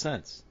one makes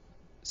sense.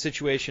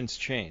 Situations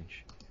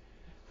change.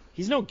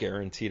 He's no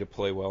guarantee to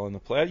play well in the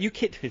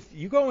playoffs.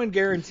 You go in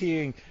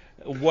guaranteeing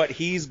what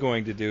he's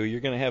going to do,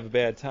 you're going to have a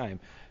bad time.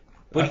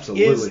 But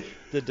Absolutely. He is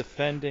the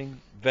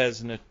defending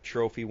Vezina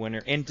Trophy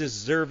winner, and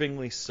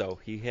deservingly so.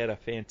 He had a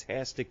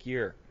fantastic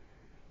year.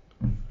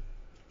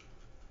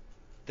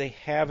 They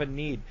have a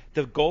need.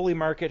 The goalie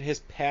market has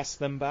passed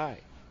them by.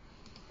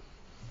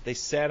 They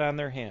sat on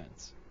their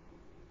hands.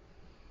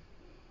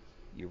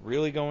 You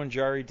really going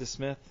Jarry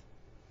DeSmith?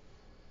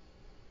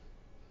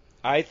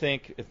 I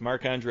think if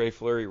Marc-Andre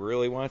Fleury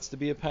really wants to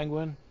be a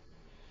Penguin,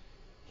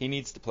 he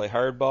needs to play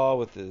hardball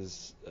with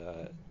his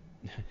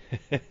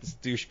his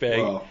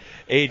douchebag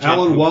agent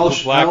Alan Walsh,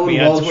 who blocked Alan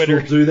me Walsh on Twitter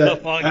will do that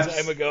a long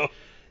time ago.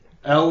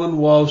 Alan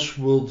Walsh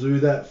will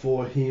do that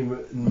for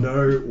him,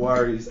 no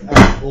worries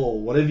at all.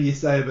 Whatever you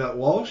say about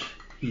Walsh,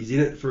 he's in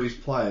it for his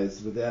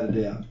players, without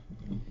a doubt.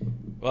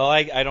 Well,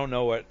 I don't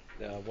know what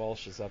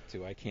Walsh is up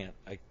to.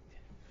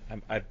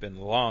 I've been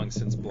long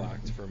since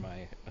blocked for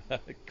my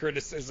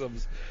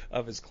criticisms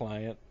of his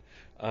client.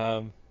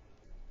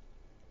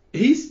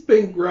 He's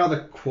been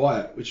rather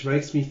quiet, which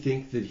makes me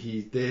think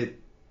that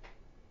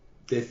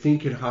they're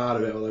thinking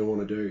hard about what they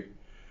want to do.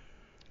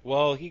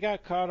 Well, he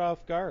got caught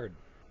off guard,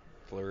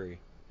 Fleury.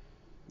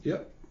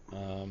 Yep.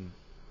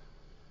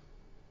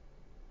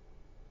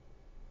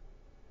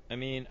 I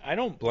mean, I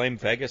don't blame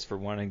Vegas for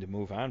wanting to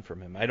move on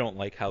from him. I don't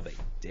like how they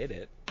did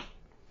it.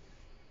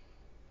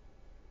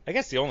 I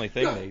guess the only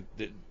thing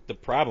the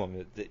problem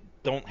is they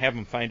don't have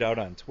him find out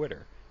on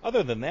Twitter.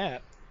 Other than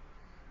that,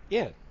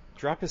 yeah,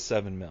 drop his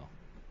 $7 million.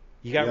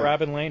 You got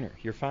Robin Lehner.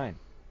 You're fine.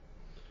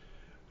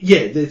 Yeah,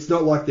 it's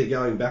not like they're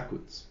going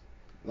backwards.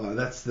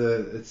 It's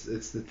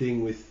the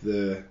thing with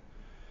the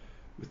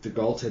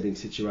goaltending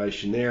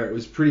situation there. It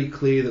was pretty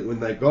clear that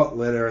when they got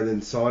Lehner and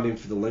then signed him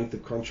for the length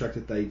of contract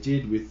that they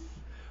did with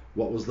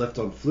what was left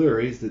on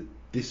Fleury, is that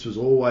this was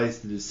always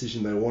the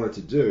decision they wanted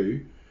to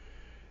do.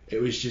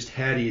 It was just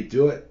how do you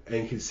do it?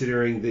 And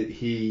considering that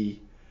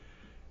he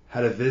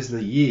had a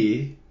Vezina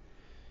year,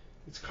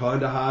 it's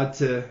kind of hard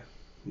to,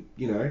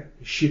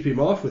 ship him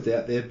off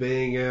without there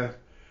being a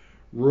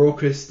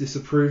raucous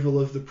disapproval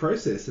of the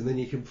process. And then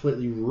you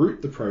completely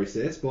root the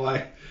process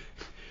by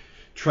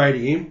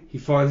trading him. He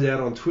finds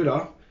out on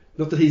Twitter.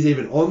 Not that he's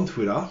even on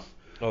Twitter.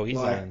 Oh, he's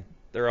on.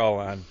 They're all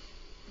on.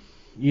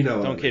 You know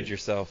what Don't kid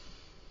yourself.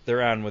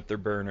 They're on with their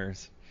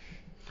burners.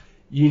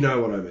 You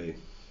know what I mean.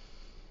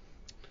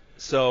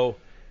 So,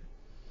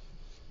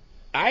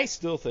 I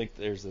still think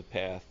there's a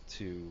path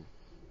to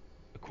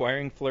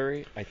acquiring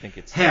Fleury. I think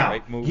it's the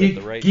right move at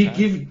the right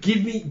time.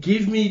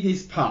 Give me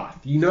this path.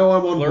 You know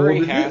I'm on board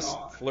with it.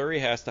 Fleury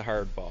has to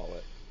hardball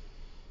it.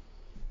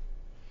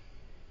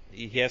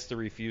 He has to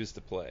refuse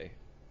to play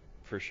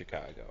for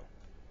Chicago.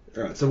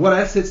 All right. So what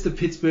assets do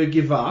Pittsburgh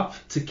give up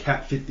to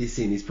cap fit this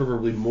in is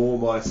probably more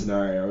my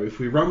scenario. If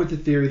we run with the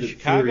theory that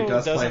Fleury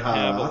does play hard, Chicago doesn't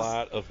have a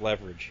lot of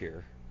leverage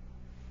here.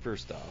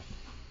 First off.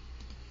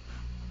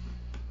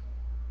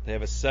 They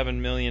have a $7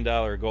 million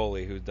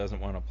goalie who doesn't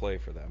want to play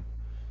for them.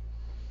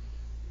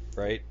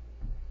 Right?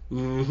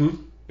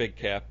 Mm-hmm. Big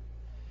cap.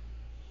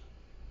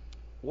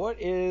 What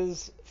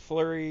is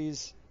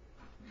Fleury's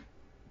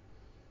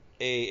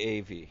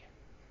AAV?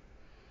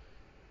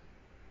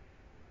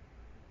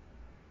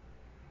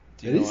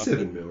 It is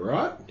 $7 million,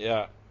 right?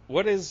 Yeah.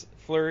 What is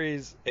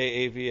Fleury's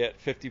AAV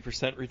at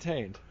 50%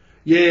 retained?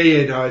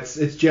 Yeah, no,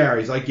 it's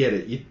Jarry's. I get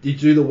it. You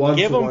do the one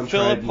give for him one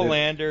Philip trade.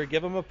 Polander,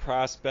 give him a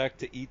prospect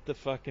to eat the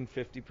fucking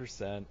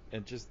 50%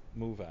 and just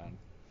move on.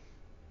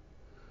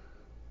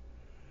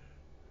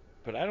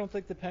 But I don't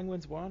think the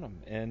Penguins want him.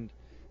 And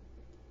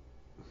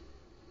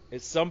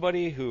it's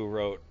somebody who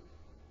wrote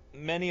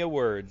many a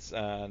words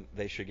on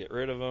they should get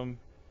rid of him.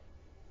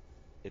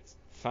 It's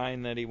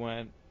fine that he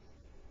went.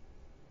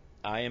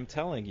 I am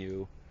telling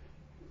you,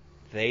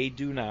 they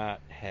do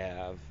not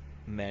have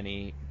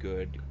many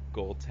good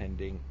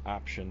goaltending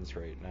options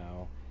right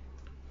now.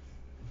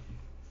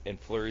 And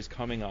Fleury's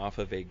coming off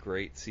of a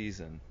great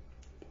season.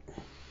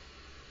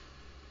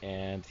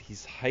 And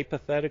he's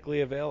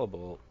hypothetically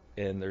available,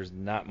 and there's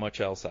not much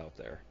else out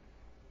there.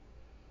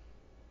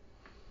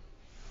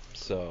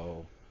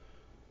 So,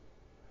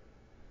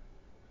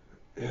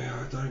 Yeah,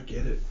 I don't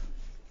get it.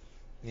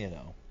 You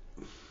know.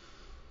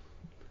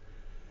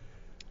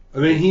 I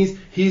mean,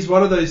 he's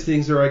one of those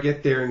things where I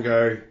get there and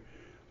go,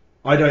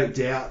 I don't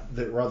doubt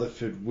that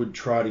Rutherford would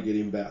try to get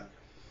him back.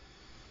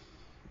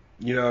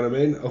 You know what I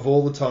mean? Of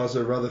all the times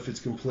where Rutherford's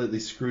completely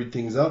screwed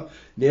things up,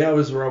 now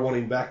is where I want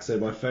him back so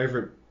my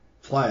favourite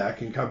player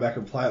can come back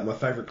and play at my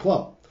favourite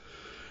club.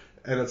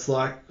 And it's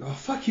like, oh,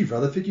 fuck you,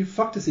 Rutherford, you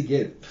fucked us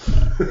again.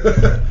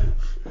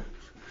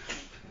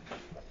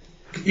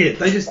 Yeah,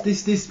 they just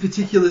this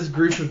particular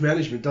group of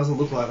management doesn't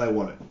look like they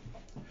want it.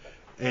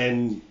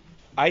 And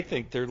I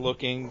think they're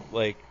looking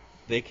like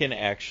they can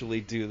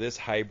actually do this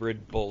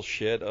hybrid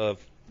bullshit of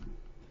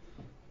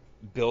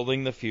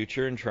building the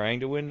future and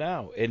trying to win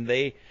now.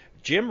 And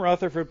Jim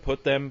Rutherford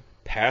put them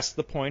past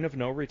the point of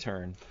no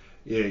return.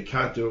 yeah, you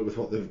can't do it with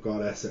what they've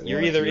got asset.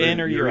 You're either in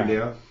or you're out.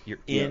 Now. You're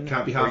in.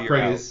 Can't be or half you're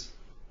out. preggers.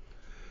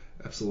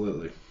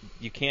 Absolutely.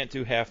 You can't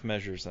do half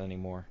measures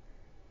anymore.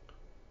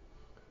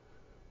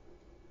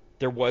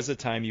 There was a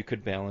time you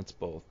could balance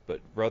both,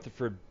 but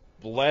Rutherford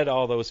bled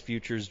all those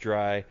futures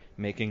dry,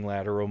 making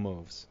lateral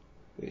moves.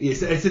 Yeah,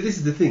 so this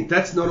is the thing.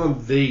 That's not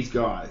on these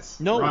guys.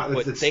 No, right?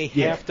 but they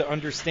have to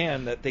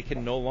understand that they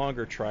can no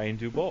longer try and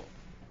do both.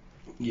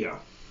 Yeah.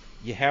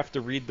 You have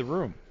to read the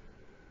room.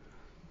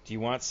 Do you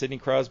want Sidney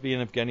Crosby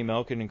and Evgeny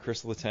Malkin and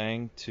Chris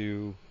Letang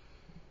to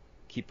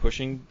keep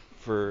pushing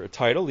for a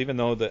title, even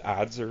though the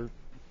odds are,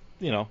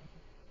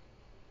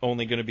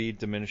 only going to be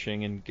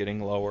diminishing and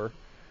getting lower?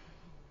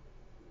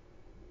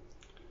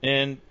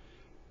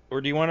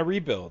 Or do you want to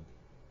rebuild?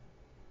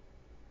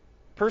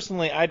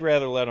 Personally, I'd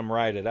rather let them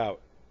ride it out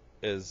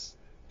as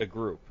a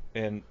group.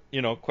 And,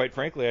 quite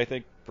frankly, I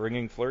think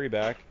bringing Fleury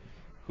back,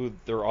 who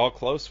they're all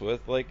close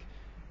with,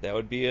 that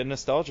would be a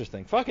nostalgia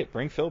thing. Fuck it,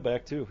 bring Phil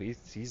back too.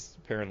 He's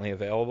apparently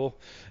available.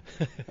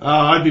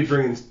 I'd be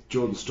bringing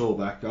Jordan Staal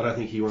back. I don't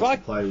think he wants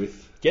to play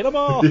with. Get them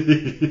all.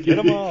 Get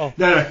them all.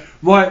 No.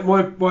 My.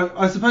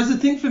 I suppose the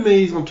thing for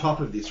me is on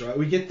top of this, right?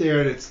 We get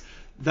there and it's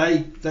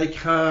they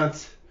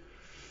can't.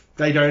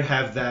 They don't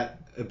have that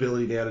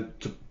ability now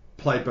to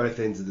play both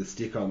ends of the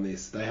stick on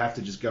this. They have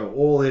to just go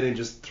all in and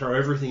just throw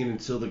everything in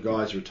until the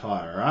guys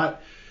retire, right?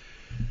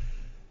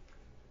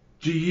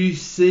 Do you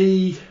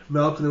see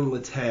Malcolm and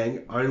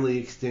Letang only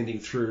extending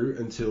through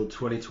until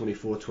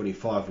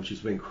 2024-25, which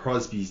is when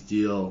Crosby's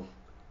deal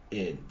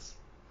ends?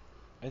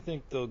 I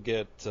think they'll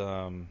get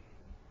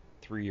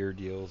 3-year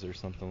deals or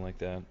something like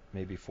that,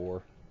 maybe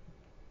 4.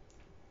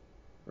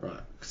 Right.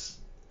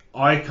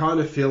 I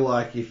kind of feel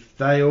like if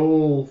they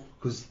all...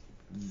 Because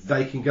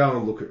they can go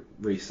and look at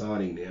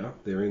re-signing now.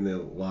 They're in their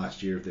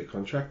last year of their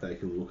contract. They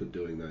can look at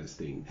doing those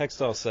things.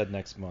 Hextall said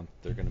next month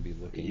they're going to be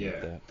looking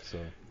at that.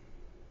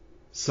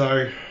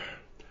 So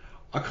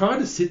I kind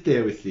of sit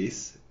there with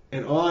this,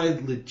 and I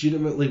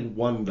legitimately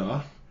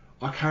wonder.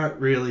 I can't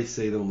really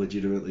see them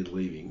legitimately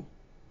leaving,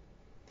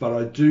 but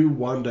I do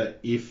wonder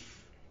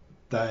if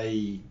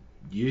they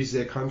use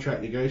their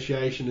contract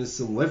negotiation as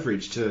some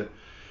leverage to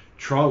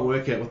try and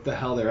work out what the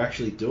hell they're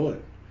actually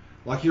doing.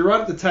 Like, you're right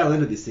at the tail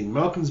end of this thing.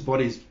 Malcolm's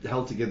body's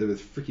held together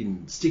with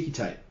freaking sticky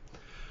tape.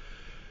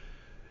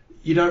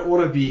 You don't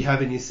want to be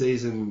having your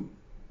season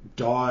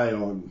die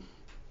on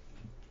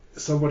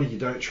somebody you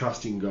don't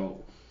trust in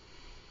goal.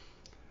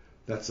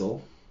 That's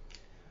all.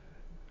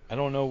 I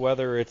don't know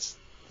whether it's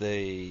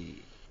I'm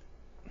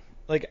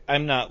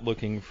not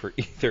looking for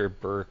either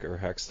Burke or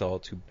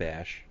Hextall to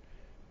bash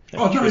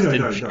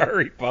Tristan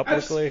Jarry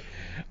publicly.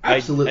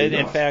 Absolutely not.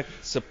 In fact,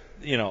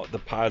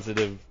 the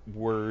positive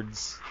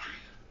words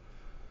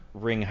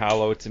ring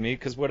hollow to me,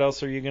 because what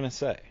else are you going to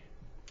say?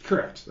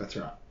 Correct. That's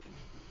right.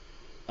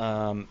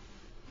 But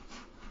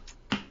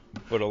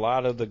a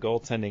lot of the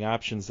goaltending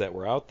options that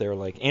were out there,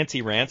 like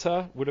Antti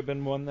Ranta would have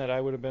been one that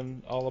I would have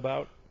been all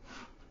about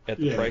at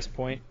the price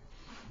point.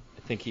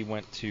 I think he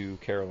went to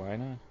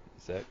Carolina.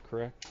 Is that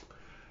correct?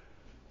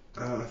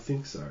 I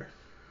think so.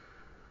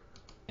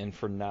 And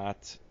for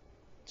not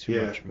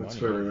too much money.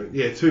 That's where we went.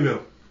 Yeah, $2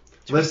 million.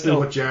 Less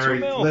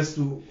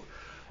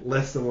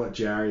than what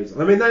Jarry's.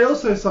 I mean, they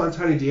also signed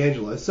Tony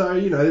DeAngelo, so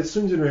it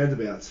swings and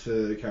roundabouts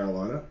for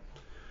Carolina.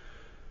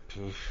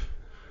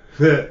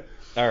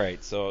 All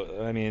right,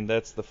 so I mean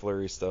that's the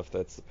Fleury stuff,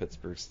 that's the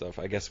Pittsburgh stuff.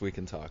 I guess we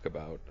can talk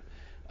about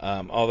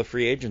all the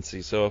free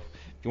agency. So if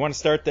you want to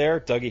start there,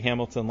 Dougie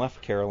Hamilton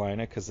left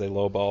Carolina because they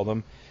lowballed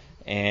him,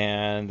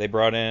 and they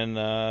brought in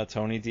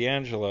Tony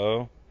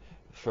DeAngelo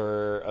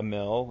for $1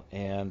 million,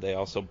 and they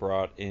also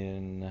brought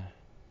in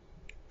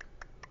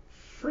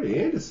Freddie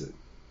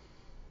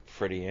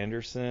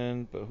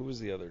Anderson, but who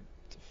was the other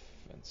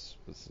defense?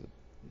 Was it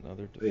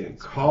another defense? Ian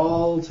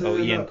Colton. Oh,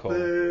 Ian Cole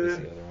was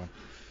the other one.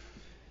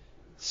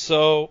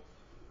 So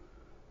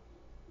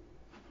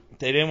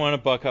they didn't want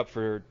to buck up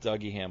for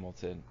Dougie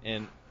Hamilton,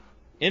 and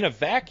in a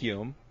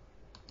vacuum,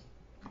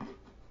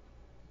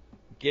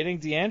 getting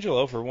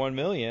DeAngelo for $1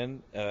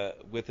 million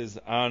with his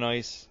on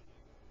ice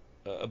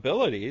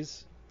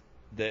abilities,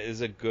 that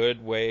is a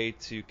good way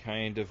to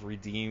kind of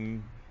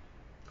redeem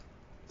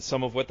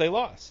some of what they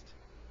lost.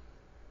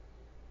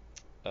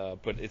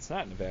 but it's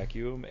not in a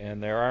vacuum,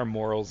 and there are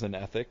morals and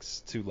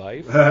ethics to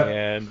life,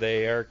 and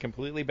they are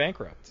completely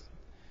bankrupt.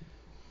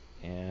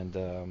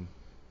 And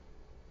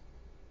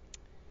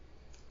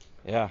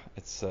yeah,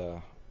 it's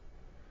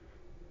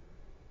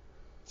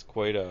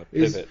quite a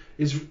pivot.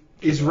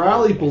 Is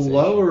Raleigh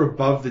below or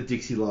above the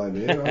Dixie line,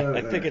 man? I don't know.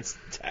 I think it's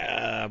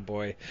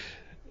boy,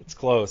 it's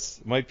close.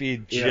 It might be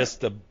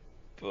just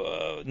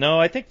no,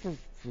 I think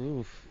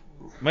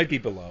might be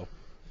below.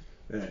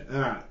 Yeah, all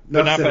right.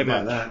 But not Enough said by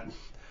about much. that.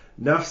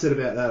 Enough said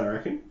about that, I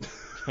reckon.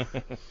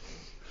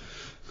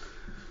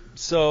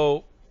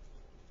 So,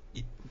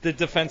 the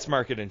defense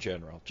market in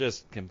general,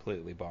 just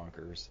completely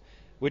bonkers.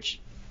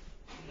 Which,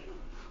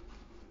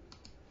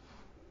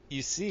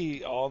 you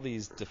see all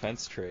these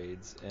defense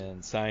trades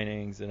and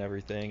signings and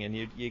everything, and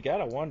you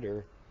gotta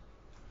wonder,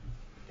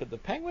 could the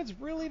Penguins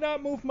really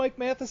not move Mike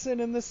Matheson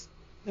in this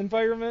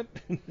environment?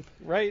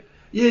 Right?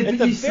 Yeah, At but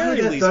the you say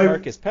very that, least, though.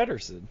 Marcus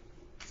Pettersson.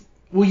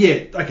 Well,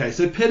 yeah, okay,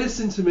 so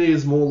Pedersen to me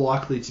is more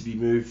likely to be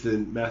moved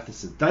than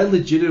Matheson. They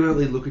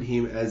legitimately look at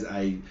him as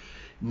a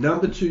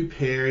number 2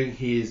 pairing.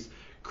 He is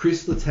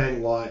Chris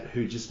Letang light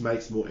who just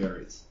makes more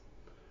errors.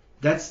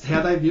 That's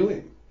how they view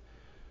him.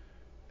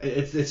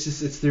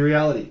 It's the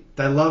reality.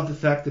 They love the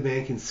fact the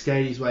man can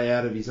skate his way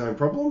out of his own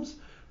problems,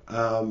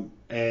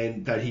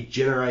 and that he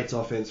generates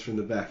offense from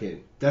the back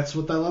end. That's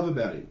what they love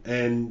about him.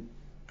 And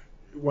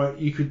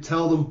you could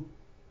tell them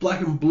black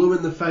and blue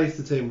in the face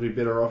the team would be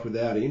better off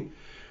without him.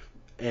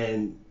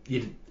 And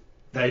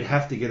they'd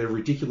have to get a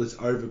ridiculous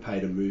overpay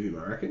to move him,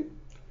 I reckon.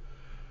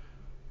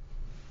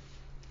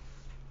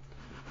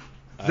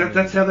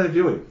 That's how they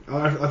view him.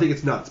 I think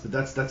it's nuts, but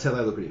that's how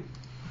they look at him.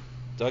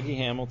 Dougie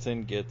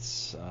Hamilton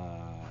gets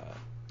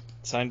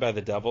signed by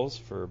the Devils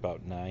for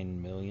about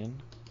 $9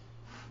 million.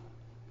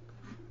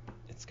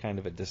 It's kind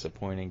of a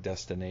disappointing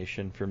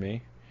destination for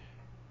me,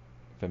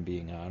 if I'm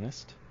being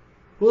honest.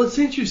 Well, it's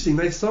interesting.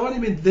 They sign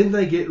him and then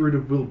they get rid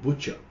of Will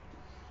Butcher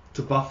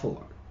to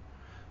Buffalo.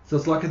 So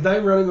it's like, are they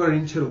running on an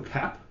internal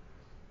cap?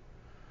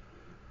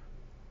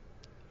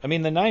 I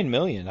mean, the $9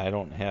 million, I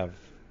don't have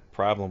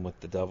problem with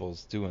the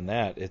Devils doing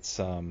that. It's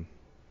You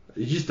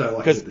just don't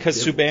like it.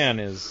 because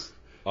Subban is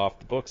off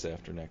the books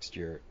after next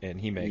year, and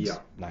he makes Yeah.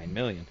 $9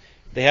 million.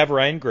 They have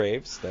Ryan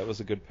Graves. That was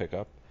a good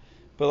pickup.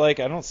 But, like,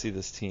 I don't see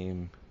this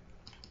team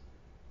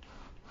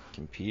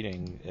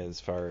competing as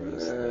far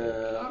as... I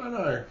don't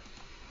know.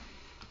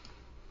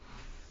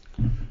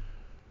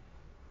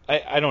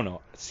 I don't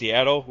know.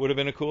 Seattle would have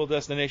been a cool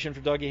destination for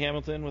Dougie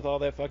Hamilton with all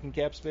that fucking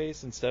cap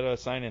space instead of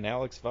signing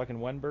Alex fucking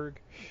Wenberg.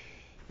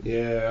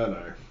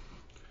 Yeah,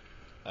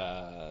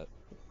 I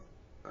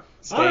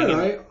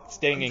know.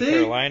 Staying in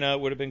Carolina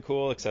would have been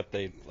cool, except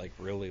they like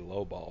really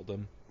lowballed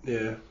him.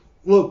 Yeah.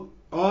 Look,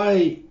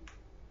 I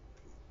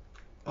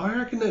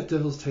reckon that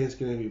Devils team's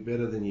going to be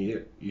better than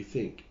you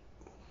think.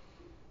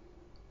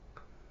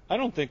 I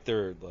don't think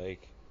they're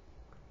like...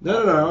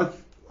 No.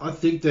 I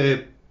think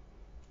their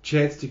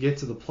chance to get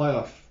to the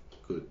playoff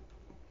good.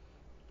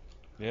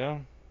 Yeah.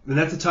 And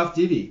that's a tough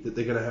divvy that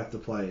they're going to have to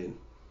play in.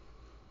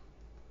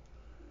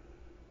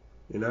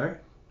 You know?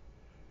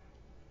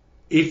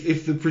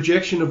 If the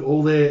projection of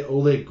all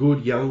their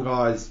good young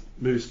guys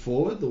moves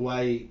forward the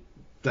way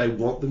they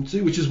want them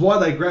to, which is why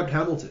they grabbed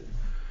Hamilton.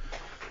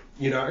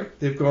 You know,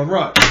 they've gone,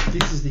 right,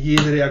 this is the year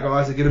that our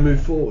guys are going to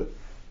move forward.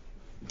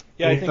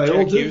 Yeah, And I if think they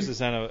all Jack do- Hughes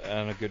is on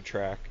a good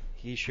track.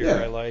 Yeah.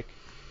 I like.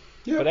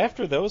 Yeah. But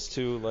after those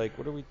two, like,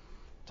 what are we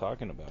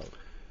talking about?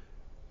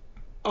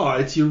 Oh,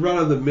 it's your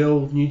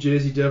run-of-the-mill New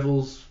Jersey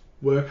Devils,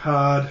 work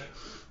hard,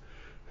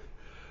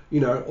 you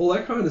know, all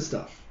that kind of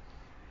stuff.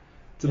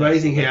 It's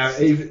amazing so how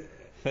that's- even...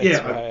 That's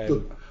Yeah, why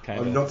look, I'm kind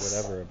I'm of not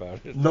whatever about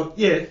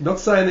it. not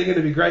saying they're going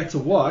to be great to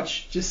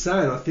watch, just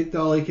saying I think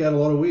they'll eke out a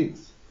lot of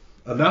wins.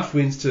 Enough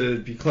wins to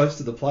be close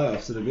to the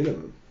playoffs at a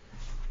minimum.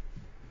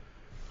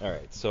 All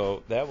right,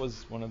 so that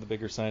was one of the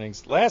bigger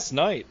signings. Last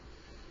night,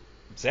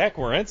 Zach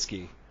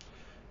Werenski.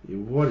 Yeah,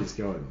 what is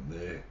going on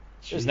there?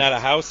 There's not a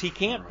Jesus house he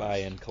can't Christ. buy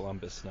in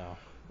Columbus now.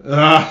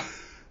 Ah.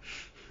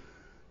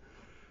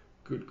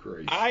 Good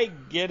grief. I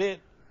get it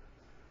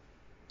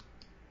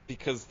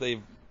because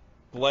they've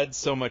bled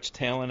so much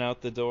talent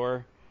out the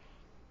door.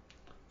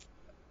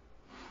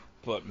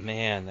 But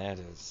man, that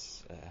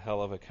is a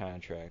hell of a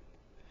contract.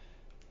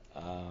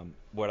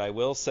 What I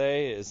will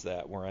say is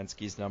that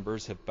Werenski's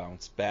numbers have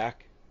bounced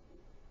back.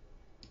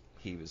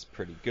 He was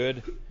pretty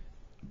good.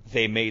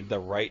 They made the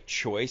right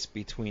choice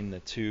between the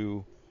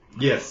two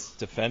Yes.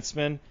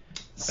 defensemen.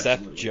 Seth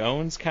Absolutely.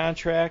 Jones'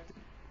 contract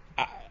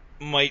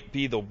might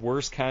be the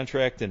worst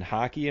contract in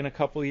hockey in a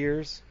couple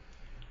years.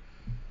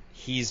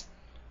 His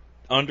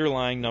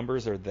underlying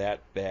numbers are that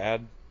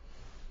bad.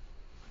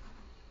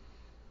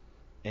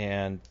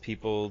 And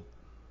people...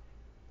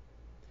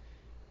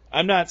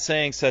 I'm not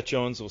saying Seth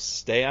Jones will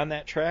stay on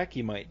that track.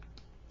 He might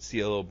see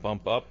a little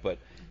bump up, but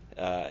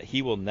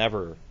he will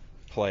never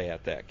play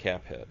at that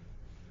cap hit.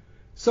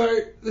 So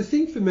the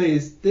thing for me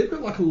is they've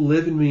got like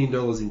 $11 million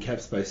in cap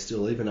space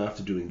still, even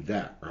after doing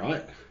that,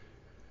 right?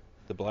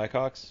 The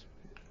Blackhawks?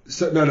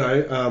 So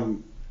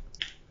no,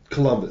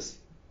 Columbus.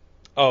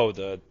 Oh,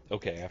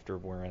 after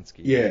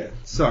Werenski. Yeah,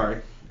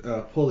 sorry,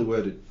 poorly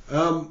worded.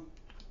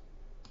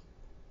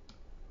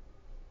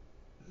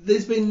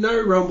 There's been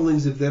no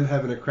rumblings of them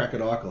having a crack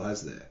at Eichel,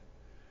 has there?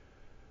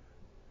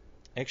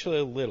 Actually,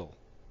 a little,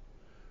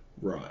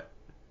 Right.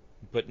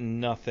 but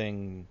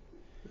nothing.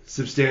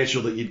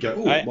 Substantial that you'd go,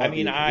 ooh, I might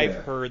mean, be, I've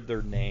yeah. heard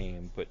their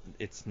name, but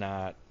it's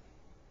not,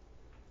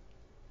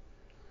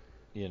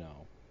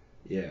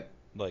 Yeah,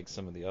 like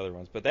some of the other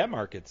ones. But that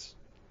market's,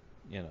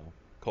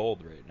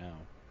 cold right now.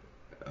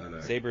 I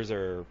know. Sabres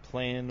are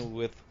playing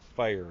with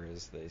fire,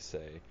 as they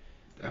say.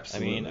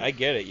 Absolutely. I mean, I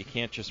get it. You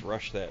can't just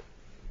rush that.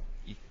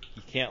 You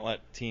can't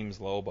let teams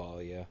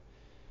lowball you.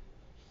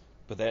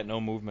 But that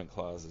no movement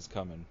clause is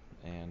coming,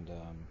 and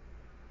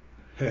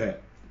they're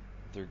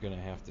going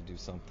to have to do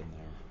something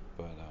there.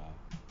 But,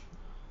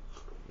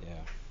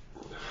 yeah.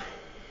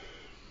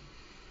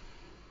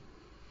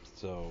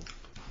 So,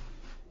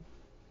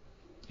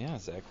 yeah,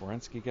 Zach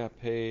Werenski got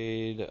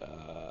paid.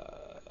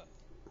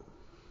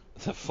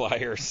 The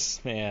Flyers,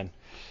 man.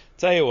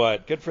 Tell you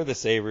what, good for the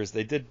Sabres.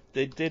 They did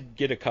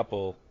get a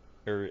couple,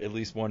 or at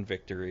least one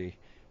victory,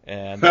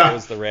 and that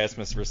was the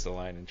Rasmus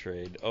Ristolainen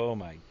trade. Oh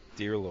my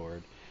dear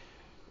Lord.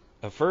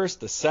 A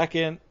first, a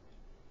second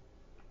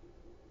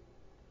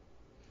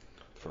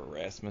for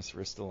Rasmus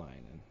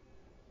Ristolainen.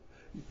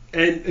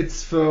 And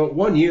it's for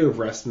 1 year of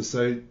Rasmus,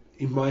 so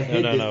in my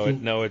head...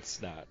 No,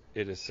 it's not.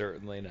 It is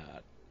certainly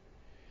not.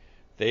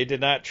 They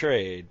did not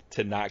trade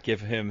to not give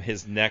him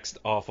his next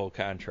awful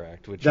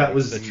contract, which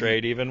makes the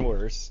trade even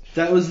worse.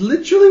 That was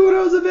literally what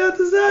I was about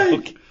to say.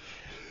 Okay.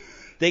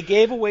 They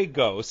gave away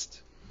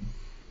Ghost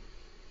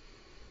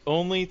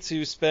only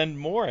to spend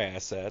more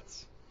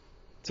assets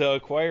to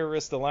acquire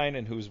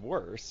Ristolainen, who's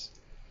worse,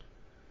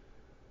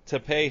 to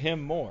pay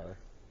him more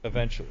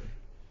eventually.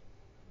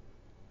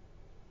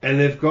 And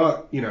they've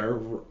got, I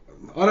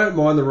don't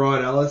mind the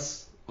Ryan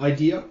Ellis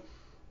idea.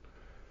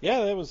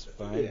 Yeah, that was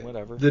fine,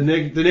 whatever. The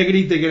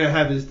negative they're going to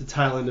have is the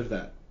tail end of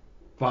that.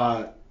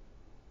 But,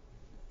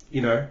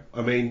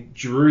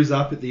 Giroux's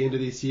up at the end of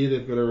this year.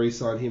 They've got to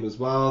re-sign him as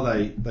well.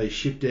 They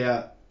shipped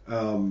out...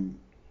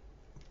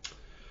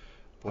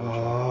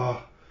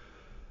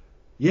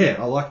 yeah,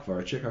 I like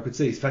Voracek. I could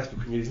see his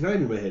Facebook and get his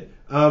name in my head.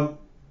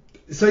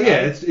 It's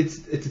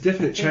a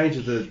definite change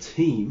of the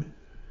team.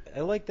 I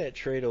like that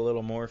trade a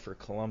little more for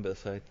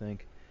Columbus, I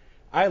think.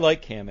 I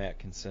like Cam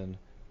Atkinson,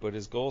 but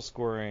his goal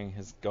scoring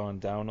has gone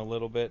down a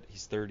little bit.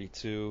 He's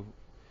 32,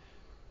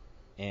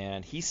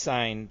 and he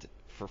signed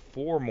for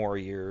 4 more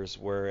years,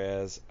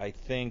 whereas I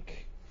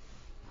think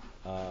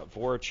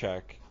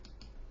Voracek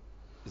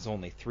is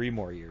only 3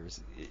 more years,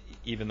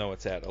 even though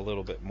it's at a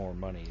little bit more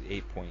money,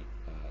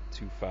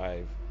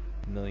 $8.25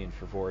 million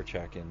for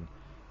Voracek and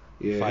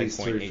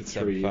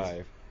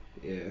 $5.875.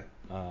 Yeah.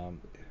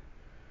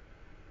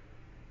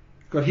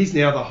 God, he's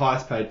now the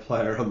highest paid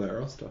player on their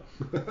roster.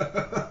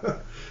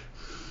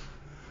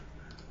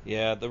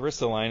 Yeah, the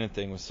Ristolainen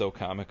thing was so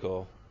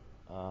comical.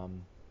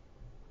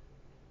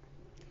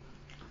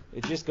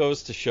 It just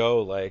goes to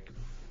show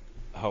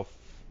how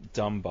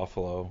dumb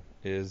Buffalo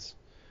is.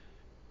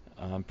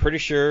 I'm pretty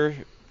sure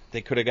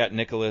they could have got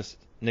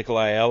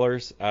Nikolai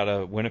Ehlers out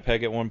of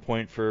Winnipeg at one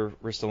point for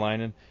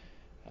Ristolainen.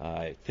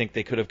 I think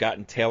they could have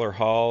gotten Taylor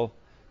Hall,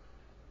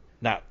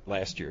 not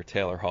last year,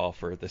 Taylor Hall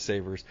for the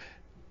Sabres.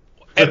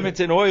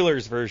 Edmonton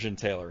Oilers version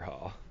Taylor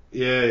Hall.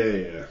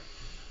 Yeah.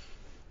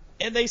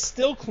 And they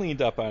still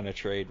cleaned up on a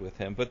trade with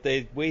him, but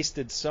they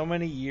wasted so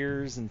many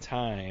years and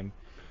time.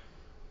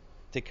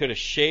 They could have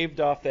shaved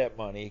off that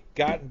money,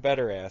 gotten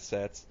better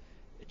assets.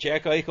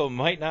 Jack Eichel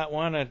might not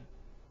want to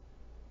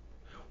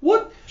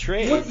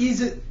trade. What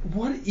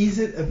is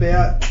it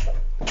about?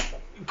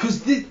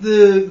 Because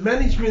the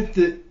management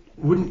that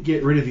wouldn't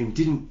get rid of him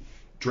didn't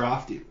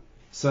draft him.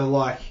 So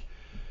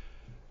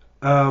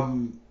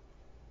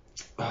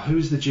who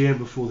was the GM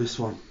before this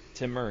one?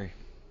 Tim Murray.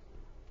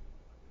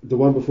 The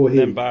one before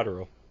him. Then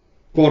Botterill,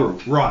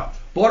 right.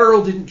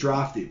 Botterill didn't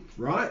draft him,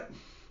 right?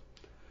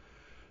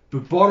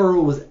 But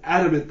Botterill was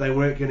adamant they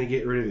weren't going to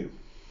get rid of him.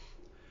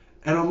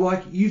 And I'm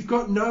like, you've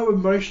got no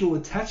emotional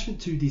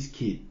attachment to this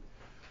kid.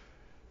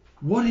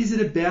 What is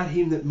it about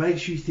him that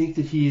makes you think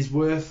that he is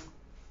worth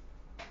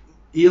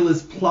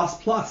Ehlers plus?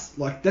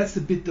 That's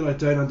the bit that I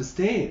don't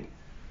understand.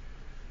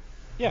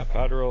 Yeah,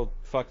 Botterill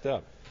fucked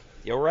up.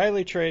 The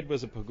O'Reilly trade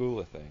was a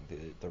Pagula thing.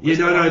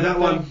 That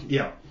one.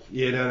 Yeah,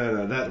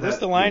 no. The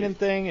Ristolainen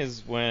thing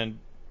is when,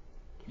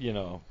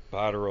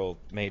 Botterill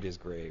made his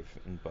grave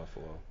in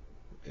Buffalo.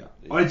 Yeah,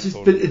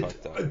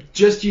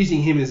 just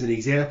using him as an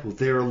example,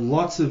 there are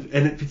lots of,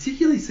 and it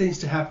particularly seems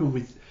to happen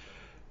with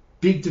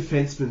big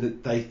defensemen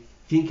that they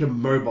think are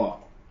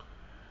mobile,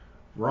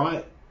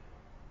 right?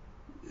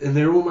 And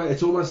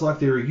it's almost like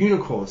they're a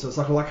unicorn. So it's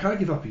like, well, I can't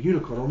give up a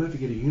unicorn. I'll never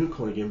get a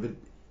unicorn again, but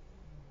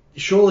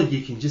surely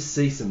you can just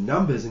see some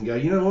numbers and go,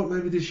 you know what,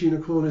 maybe this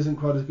unicorn isn't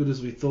quite as good as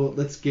we thought.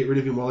 Let's get rid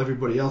of him while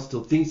everybody else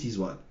still thinks he's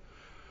one.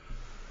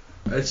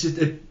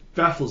 It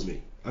baffles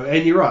me.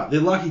 And you're right, they're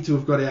lucky to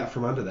have got out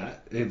from under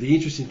that. And the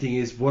interesting thing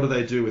is, what do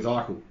they do with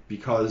Eichel?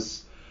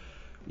 Because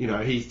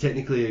he's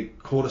technically a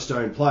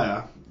cornerstone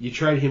player. You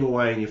trade him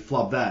away and you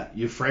flub that.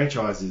 Your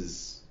franchise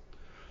is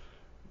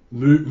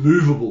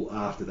movable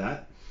after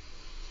that.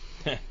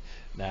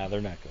 Nah,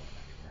 they're not going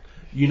anywhere.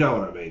 You know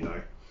what I mean,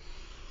 though.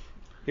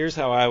 Here's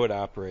how I would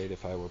operate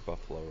if I were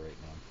Buffalo right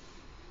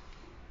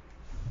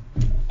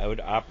now. I would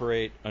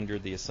operate under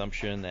the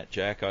assumption that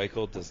Jack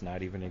Eichel does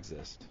not even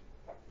exist.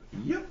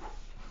 Yep.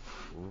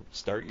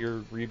 Start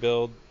your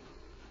rebuild.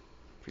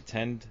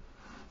 Pretend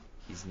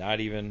he's not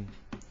even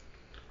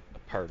a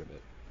part of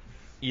it,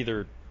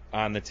 either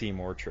on the team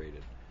or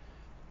traded.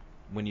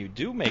 When you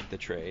do make the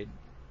trade,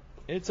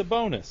 it's a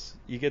bonus.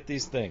 You get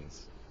these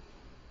things.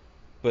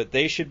 But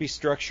they should be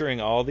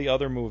structuring all the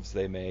other moves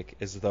they make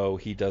as though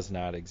he does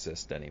not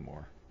exist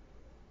anymore.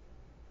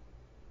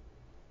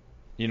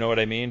 You know what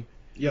I mean?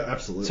 Yeah,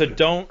 absolutely. So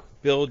don't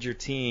build your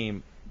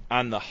team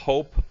on the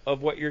hope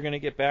of what you're going to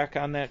get back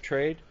on that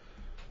trade.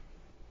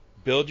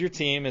 Build your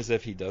team as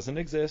if he doesn't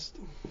exist,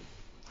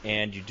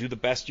 and you do the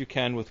best you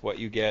can with what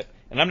you get.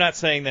 And I'm not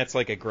saying that's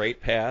like a great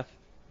path,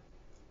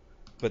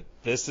 but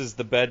this is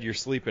the bed you're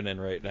sleeping in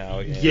right now.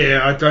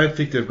 Yeah, I don't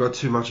think they've got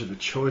too much of a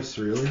choice,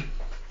 really.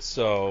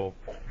 So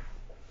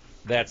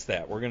that's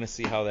that. We're going to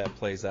see how that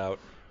plays out.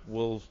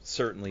 We'll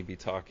certainly be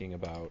talking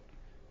about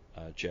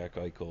Jack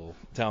Eichel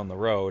down the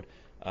road.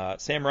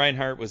 Sam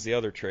Reinhart was the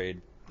other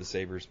trade the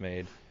Sabres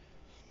made.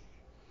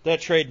 That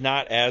trade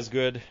not as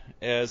good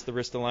as the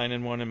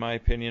Ristolainen one, in my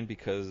opinion,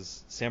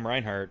 because Sam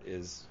Reinhart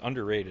is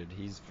underrated.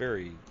 He's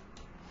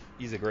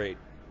a great,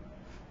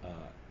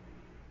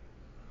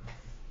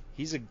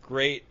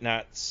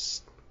 not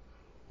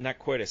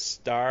quite a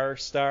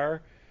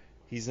star.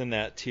 He's in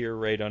that tier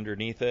right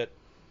underneath it.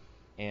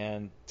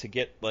 And to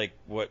get like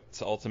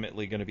what's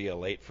ultimately going to be a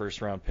late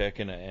first round pick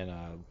and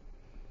a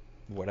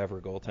whatever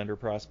goaltender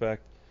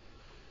prospect,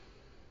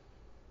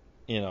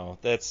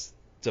 that's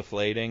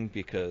deflating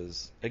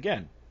because,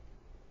 again,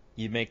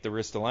 you make the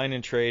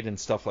Ristolainen trade and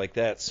stuff like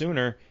that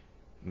sooner,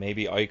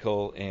 maybe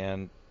Eichel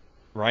and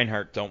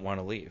Reinhart don't want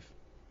to leave.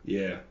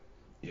 Yeah.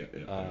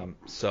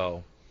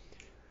 So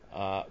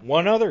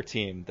one other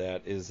team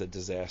that is a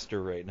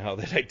disaster right now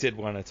that I did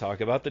want to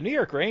talk about, the New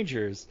York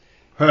Rangers.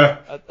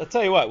 I'll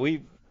tell you what,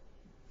 we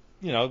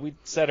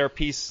said our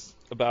piece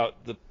about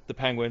the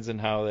Penguins and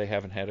how they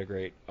haven't had a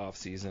great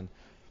offseason.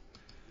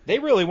 They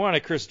really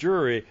wanted Chris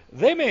Drury.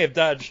 They may have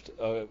dodged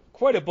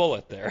quite a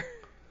bullet there.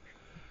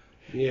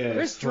 Yeah.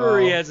 Chris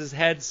Drury has his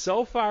head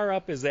so far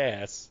up his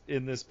ass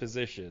in this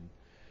position.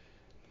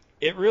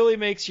 It really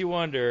makes you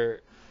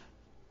wonder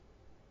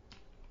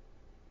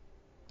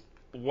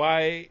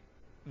why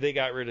they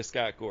got rid of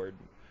Scott Gordon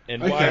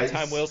and why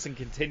Tom Wilson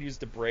continues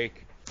to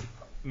break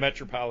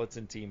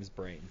Metropolitan teams'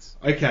 brains.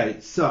 Okay,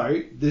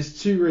 so there's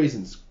two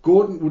reasons.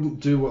 Gordon wouldn't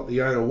do what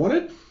the owner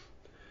wanted,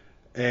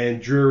 and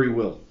Drury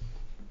will.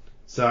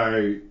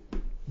 So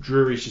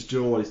Drury's just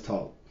doing what he's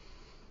told.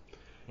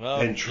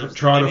 Well, and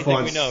trying to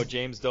find. We know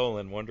James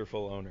Dolan,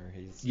 wonderful owner.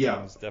 His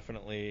teams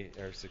definitely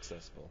are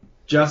successful.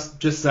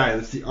 Just saying,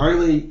 it's the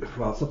only.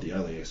 Well, it's not the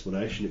only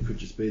explanation. It could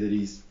just be that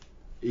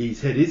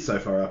his head is so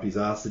far up his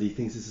ass that he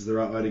thinks this is the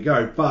right way to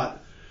go. But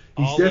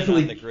he's all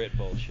definitely in on the grit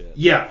bullshit.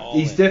 Yeah, all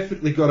he's in.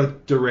 definitely got a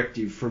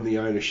directive from the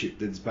ownership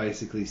that's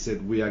basically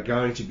said we are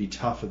going to be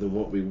tougher than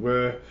what we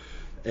were,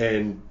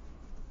 and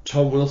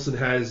Tom Wilson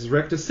has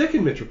wrecked a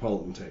second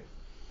Metropolitan team.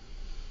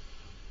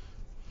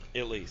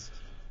 At least.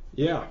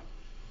 Yeah.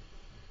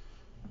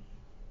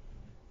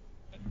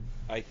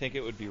 I think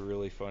it would be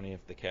really funny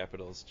if the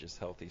Capitals just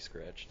healthy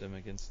scratched him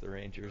against the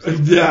Rangers.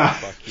 Yeah.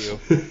 Fuck you.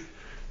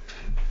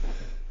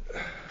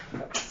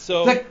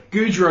 So that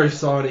Goudreau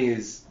signing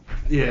is,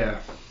 yeah.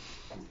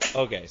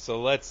 Okay,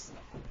 so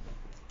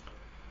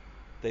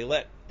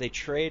they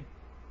trade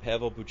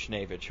Pavel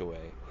Buchnevich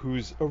away,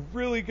 who's a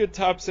really good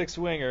top six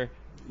winger.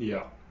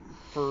 Yeah.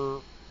 For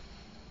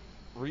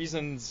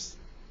reasons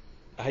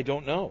I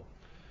don't know.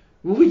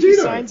 Well, we do he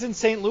know. Signs in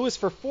St. Louis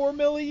for $4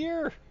 million a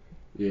year.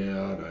 Yeah,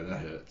 I know, that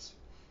hurts.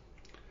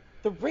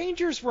 The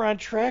Rangers were on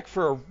track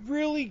for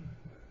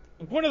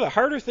one of the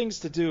harder things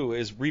to do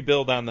is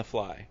rebuild on the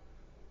fly.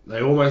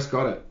 They almost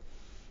got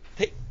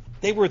it.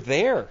 They were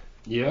there.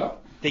 Yeah.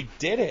 They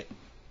did it.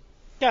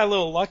 Got a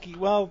little lucky.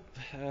 Well,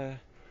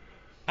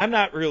 I'm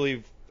not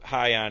really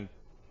high on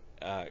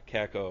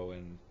Kakko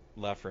and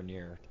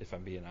Lafreniere, if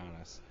I'm being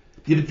honest.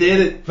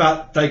 Yeah,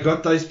 but they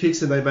got those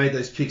picks and they made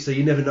those picks, so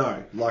you never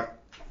know. Like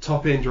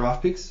top end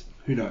draft picks,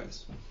 who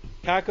knows?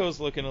 Kakko's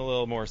looking a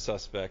little more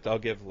suspect. I'll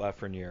give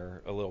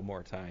Lafreniere a little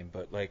more time,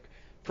 but like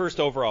first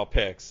overall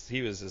picks,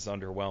 he was as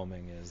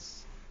underwhelming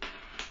as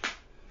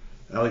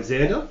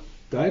Alexander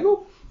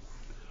Daigle.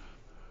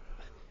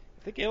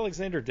 I think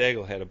Alexander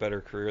Daigle had a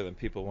better career than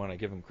people want to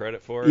give him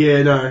credit for.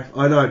 Yeah, no,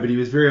 I know, but he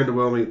was very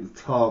underwhelming at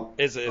the top.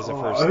 As a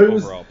first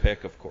overall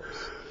pick, of course.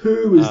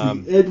 Who was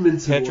the Edmonton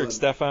Patrick one?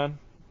 Stefan?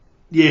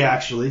 Yeah,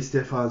 actually,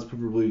 Stefan's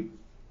probably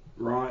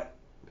right.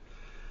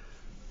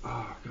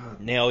 Oh,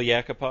 God. Nail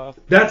Yakupov?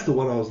 That's the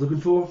one I was looking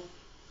for.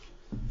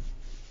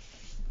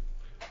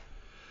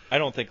 I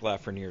don't think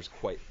Lafreniere's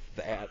quite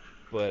that,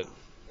 but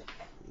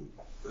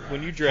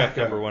when you draft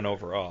number one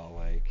overall,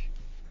 like...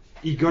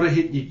 You got to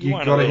hit. You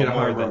want got to a hit a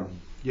little home more run.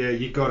 Yeah,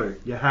 you got to.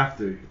 You have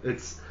to.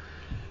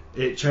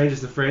 It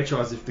changes the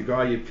franchise if the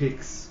guy you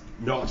pick's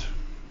not,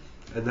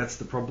 and that's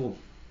the problem.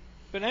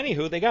 But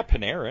anywho, they got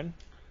Panarin.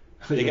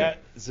 They got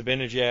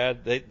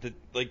Zibanejad. They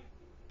like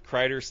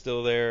Kreider's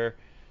still there.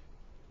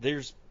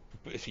 There's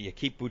if you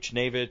keep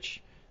Buchnevich,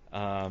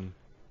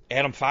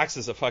 Adam Fox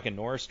is a fucking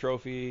Norris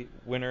Trophy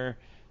winner.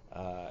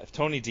 If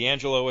Tony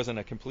DeAngelo wasn't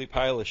a complete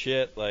pile of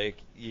shit, like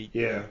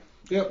yeah,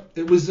 yep,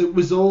 it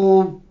was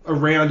all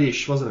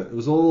around-ish, wasn't it? It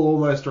was all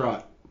almost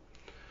right.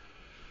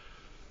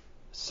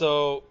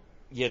 So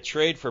you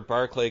trade for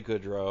Barclay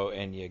Goodrow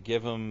and you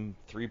give him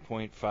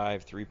 3.5,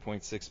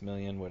 3.6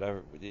 million,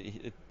 whatever.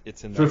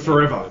 It's in for that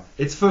forever. neighborhood.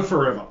 It's for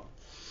forever.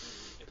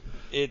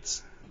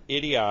 It's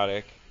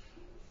idiotic.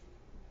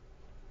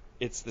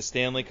 It's the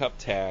Stanley Cup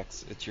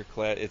tax. It's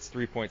It's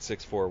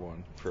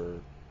 3.641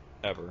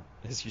 forever,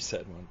 as you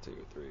said. 1,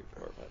 2, 3,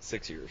 4, 5,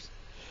 6 years.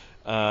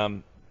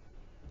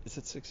 Is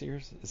it 6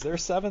 years? Is there a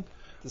seventh?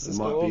 Does this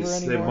go over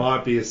anymore? There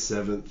might be a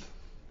seventh.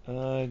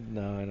 No, I don't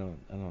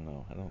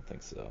know. I don't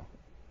think so.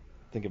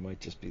 I think it might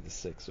just be the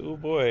 6th. Oh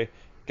boy,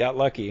 got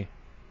lucky.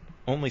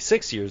 Only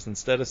 6 years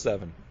instead of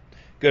 7.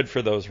 Good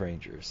for those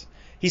Rangers.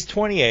 He's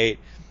 28.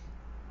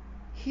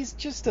 He's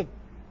just a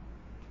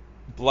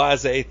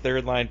blasé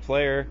third-line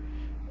player.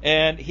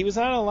 And he was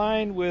on a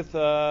line with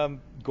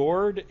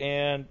Gord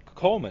and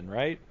Coleman,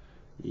 right?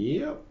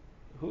 Yep.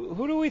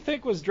 Who do we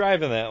think was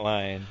driving that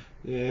line?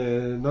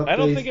 Yeah, I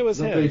don't think it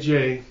was not him.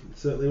 BG. It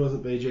certainly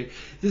wasn't BG.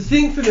 The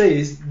thing for me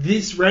is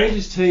this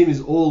Rangers team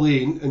is all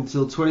in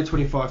until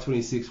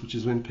 2025-26, which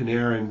is when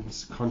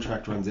Panarin's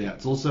contract runs out.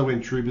 It's also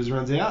when Trouba's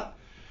runs out.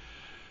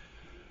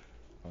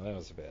 Well, that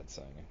was a bad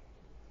signing.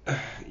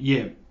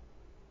 Yeah,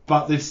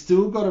 but they've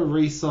still got to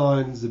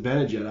re-sign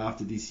Zibanejad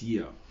after this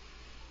year.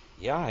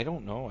 Yeah, I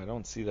don't know. I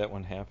don't see that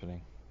one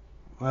happening.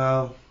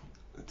 Well,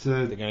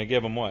 They're going to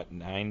give him what,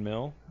 $9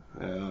 million?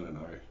 I don't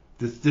know.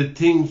 The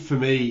thing for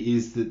me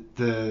is that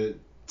the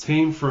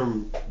team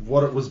from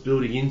what it was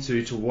building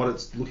into to what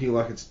it's looking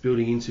like it's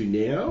building into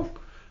now,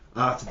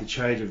 after the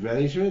change of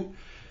management,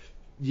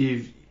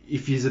 if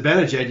you're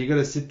Zibanejad, you've got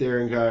to sit there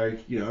and go,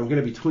 I'm going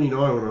to be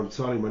 29 when I'm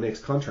signing my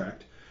next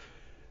contract.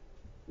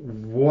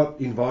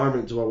 What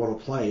environment do I want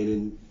to play in?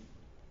 And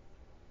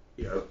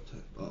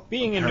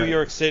being in New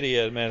York City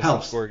at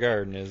Madison Square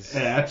Garden is...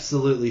 It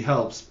absolutely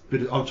helps,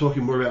 but I'm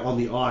talking more about on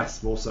the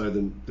ice more so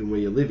than where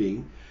you're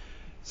living.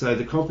 So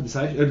the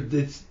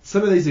compensation,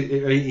 some of these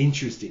are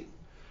interesting.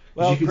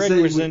 Well, Greg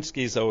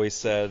Brzezinski's always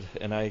said,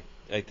 and I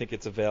think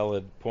it's a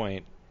valid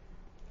point,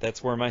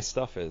 that's where my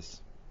stuff is.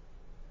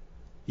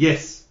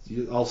 Yes,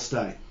 I'll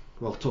stay.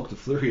 Well, talk to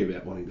Fleury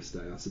about wanting to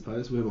stay, I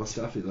suppose, where my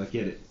stuff is. I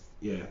get it.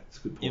 Yeah, it's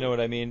a good point. You know what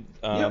I mean?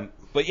 Yep.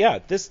 But yeah,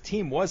 this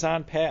team was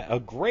on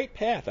a great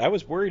path. I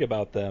was worried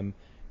about them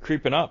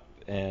creeping up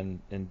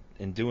and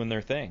doing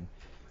their thing.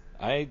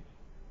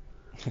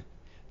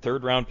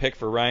 Third round pick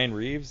for Ryan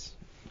Reeves.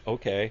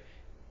 Okay,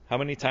 how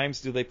many times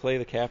do they play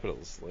the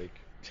Capitals? Like,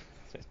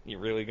 you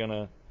really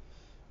gonna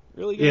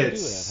do that, huh?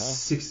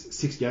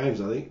 Six games,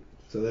 I think.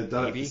 So they've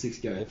done it for 6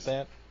 games. If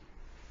that.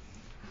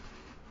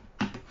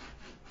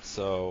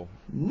 So.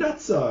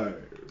 Nutso.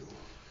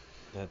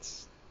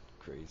 That's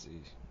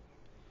crazy.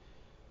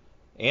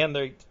 And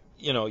they're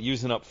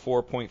using up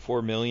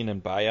 $4.4 million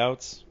in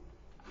buyouts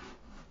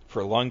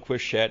for Lundqvist,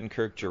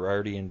 Shattenkirk,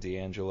 Girardi, and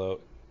DeAngelo.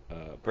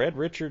 Brad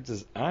Richards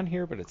is on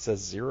here, but it says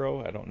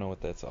 0. I don't know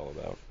what that's all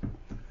about.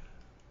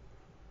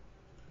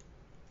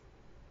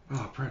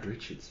 Oh, Brad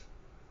Richards.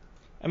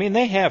 I mean,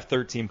 they have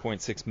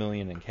 $13.6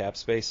 million in cap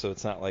space, so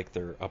it's not like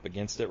they're up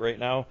against it right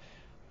now.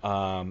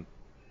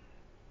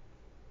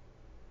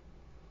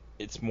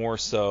 It's more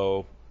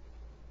so,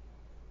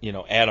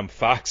 Adam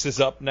Fox is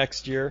up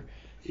next year.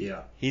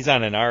 Yeah. He's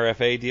on an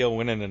RFA deal,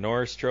 winning the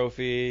Norris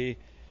Trophy.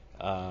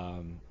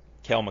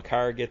 Cal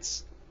Makar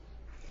gets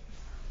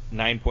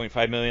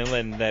 $9.5 million,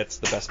 and that's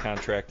the best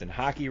contract in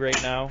hockey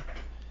right now.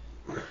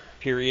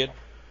 Period.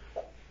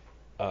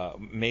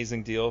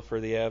 Amazing deal for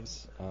the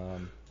Avs.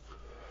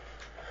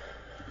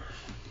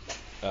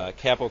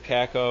 Capo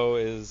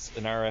Caco is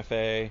an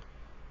RFA.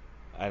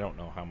 I don't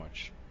know how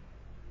much.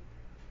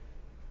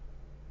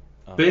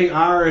 Being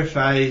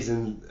RFAs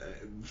and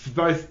for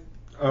both,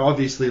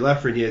 obviously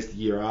Lafreniere's the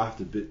year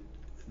after, but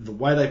the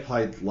way they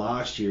played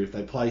last year, if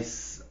they play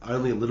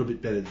only a little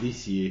bit better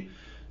this year,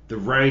 the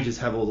Rangers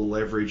have all the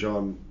leverage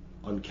on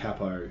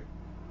Capo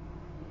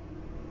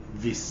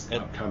this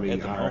upcoming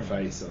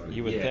RFA. So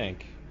you would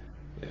think.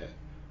 Yeah.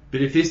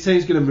 But if this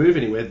team's going to move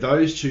anywhere,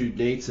 those two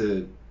need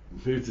to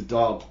move the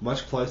dial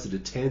much closer to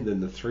 10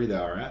 than the 3 they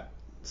were at.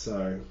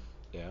 So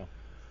yeah,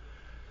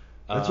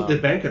 that's what they're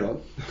banking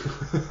on.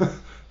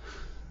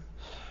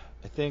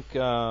 I think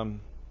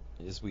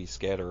as we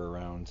scatter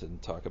around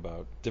and talk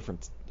about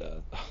different,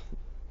 a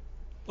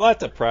lot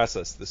to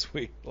process this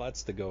week,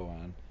 lots to go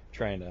on,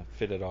 trying to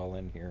fit it all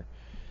in here.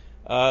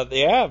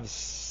 The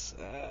Avs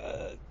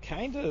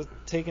kind of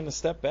taking a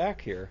step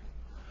back here.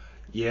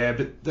 Yeah,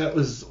 but that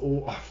was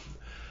all.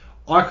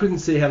 I couldn't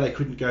see how they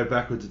couldn't go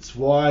backwards. It's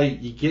why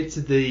you get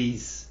to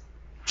these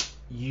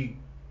you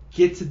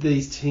get to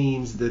these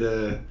teams that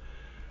are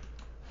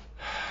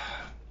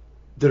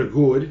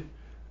good,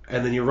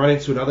 and then you run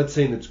into another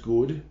team that's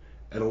good,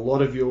 and a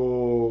lot of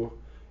your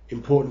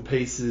important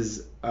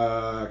pieces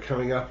are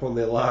coming up on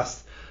their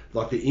last,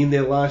 like they're in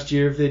their last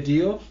year of their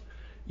deal.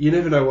 You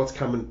never know what's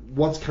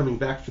coming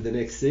back for the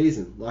next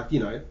season. Like,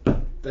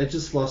 they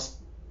just lost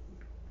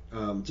their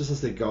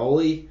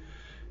goalie.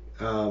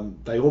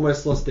 They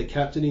almost lost their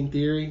captain in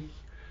theory,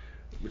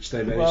 which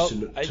they managed to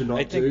not do.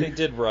 I think they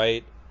did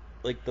right.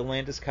 Like, the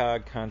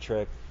Landeskog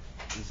contract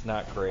is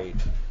not great,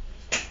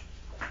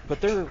 but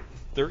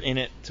they're in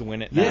it to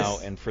win it now,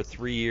 and for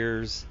 3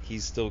 years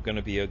he's still going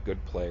to be a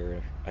good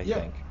player, I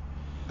think.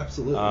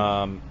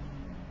 Absolutely.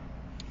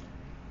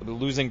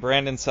 Losing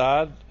Brandon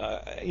Saad,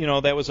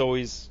 that was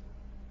always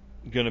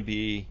going to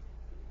be,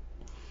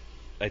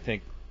 I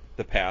think,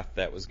 the path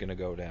that was going to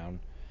go down.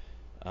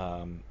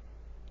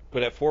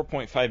 But at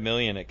 $4.5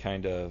 million, it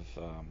kind of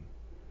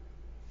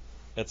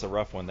that's a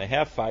rough one. They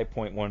have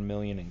 $5.1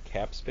 million in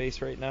cap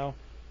space right now.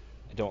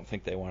 I don't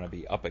think they want to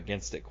be up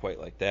against it quite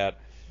like that.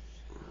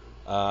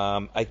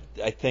 I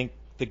think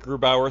the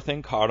Grubauer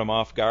thing caught them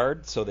off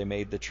guard, so they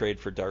made the trade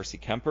for Darcy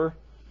Kemper.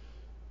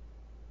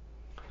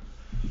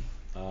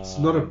 It's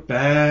not a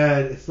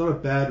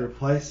bad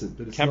replacement,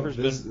 but it's Kemper's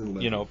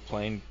not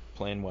been,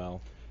 playing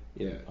well.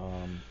 Yeah.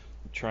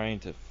 Trying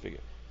to figure.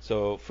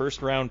 So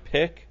first round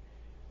pick,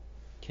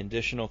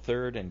 conditional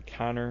third, and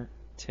Connor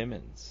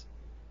Timmins.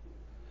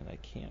 And I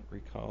can't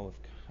recall if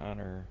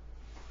Connor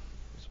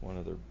was one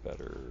of their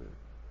better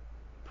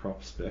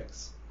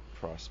prospects.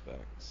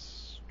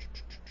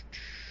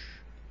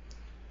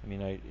 I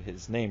mean,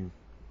 his name.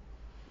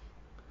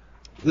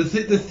 The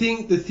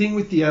thing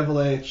with the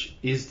Avalanche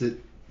is that,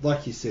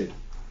 like you said,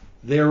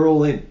 they're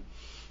all in,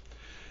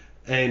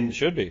 and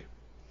should be,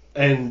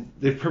 and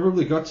they've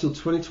probably got till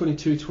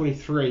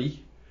 2022-23.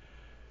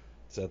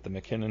 Is that the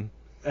McKinnon?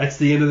 That's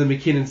the end of the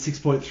McKinnon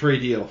 6.3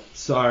 deal.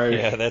 So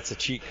yeah, that's a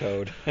cheat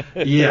code.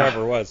 If yeah, there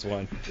ever was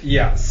one.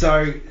 Yeah.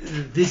 So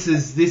this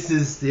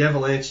is the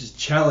Avalanche's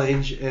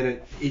challenge, and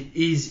it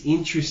is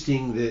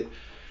interesting that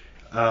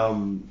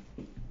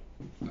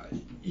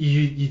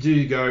you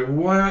do go,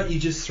 why aren't you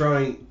just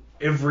throwing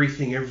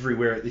everything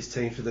everywhere at this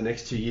team for the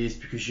next 2 years?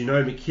 Because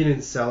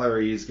McKinnon's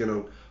salary is going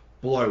to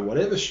blow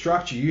whatever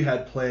structure you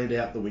had planned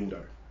out the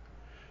window.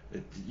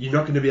 You're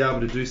not going to be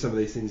able to do some of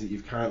these things that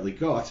you've currently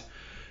got.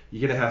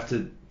 You're going to have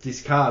to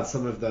discard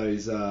some of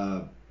those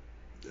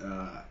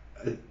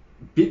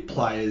bit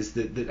players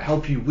that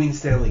help you win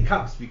Stanley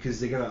Cups because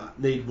they're going to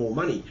need more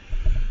money.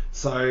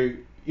 So,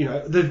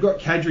 they've got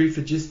Kadri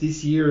for just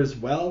this year as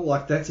well.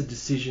 Like, that's a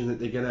decision that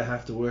they're going to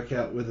have to work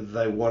out whether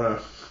they want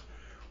to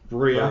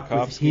re-up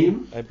with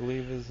him. I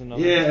believe, is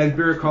another. Yeah, and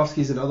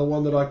Burakovsky's another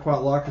one that I quite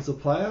like as a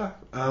player.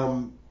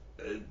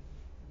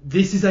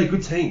 This is a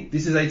good team.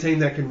 This is a team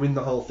that can win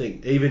the whole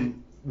thing,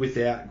 even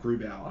without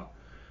Grubauer.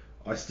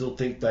 I still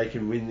think they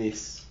can win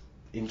this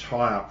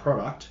entire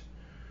product.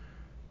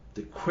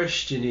 The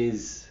question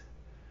is,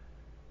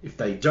 if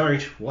they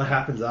don't, what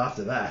happens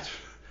after that?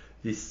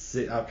 This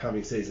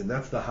upcoming season.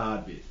 That's the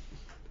hard bit.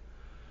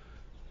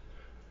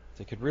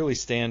 They could really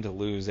stand to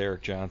lose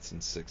Eric Johnson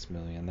 $6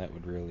 million. That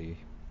would really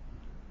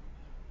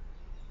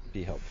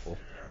be helpful.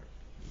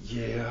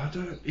 Yeah, I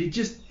don't. He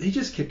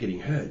just kept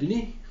getting hurt, didn't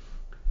he?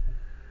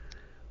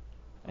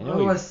 I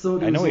know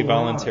he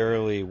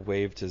voluntarily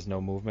waived his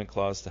no movement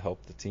clause to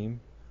help the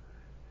team.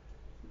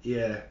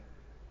 Yeah.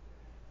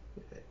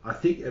 I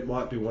think it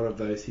might be one of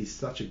those, he's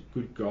such a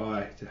good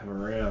guy to have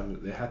around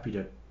that they're happy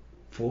to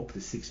fork the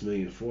 $6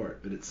 million for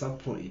it. But at some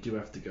point you do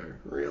have to go,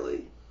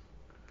 really?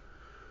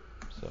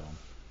 So,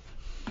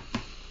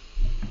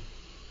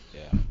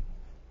 yeah.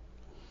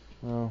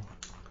 Well,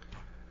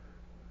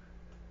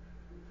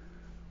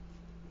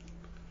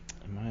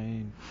 am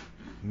I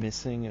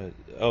missing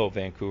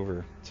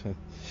Vancouver.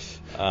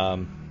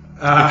 Okie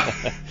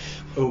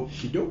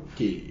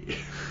dokie.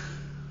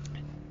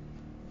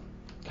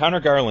 Connor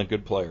Garland,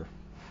 good player.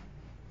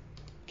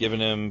 Giving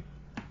him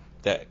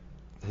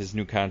his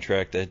new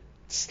contract, a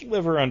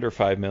sliver under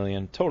 $5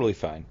 million, totally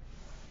fine.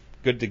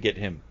 Good to get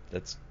him.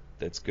 That's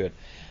good.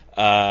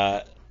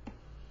 The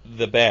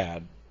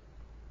bad,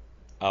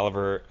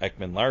 Oliver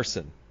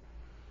Ekman-Larsson.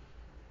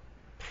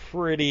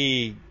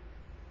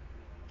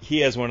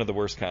 He has one of the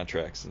worst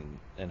contracts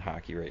in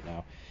hockey right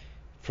now.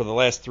 For the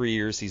last 3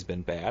 years, he's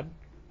been bad.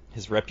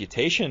 His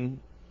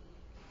reputation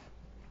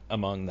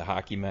among the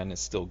hockey men is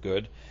still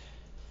good.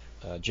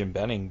 Jim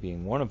Benning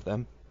being one of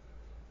them.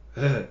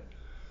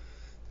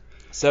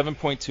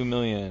 $7.2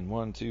 million.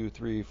 1, 2,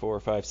 3, 4,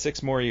 5,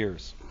 6 more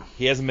years.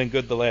 He hasn't been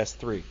good the last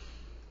 3.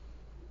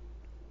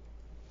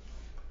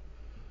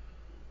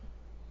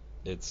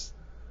 It's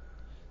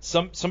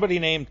somebody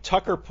named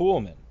Tucker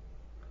Poolman.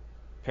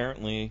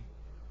 Apparently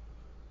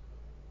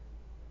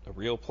a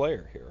real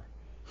player here.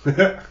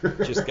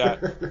 Just got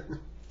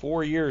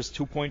 4 years,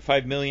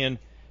 $2.5 million.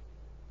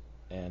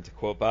 And to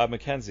quote Bob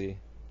McKenzie,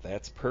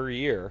 that's per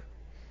year.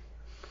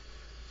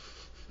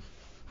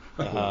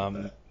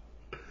 And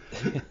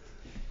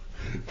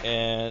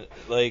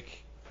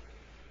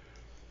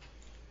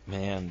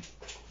Man,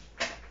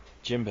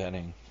 Jim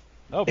Benning.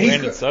 Oh, He's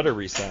Brandon got- Sutter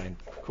resigned.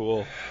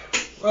 Cool.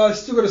 Well, I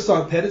still got to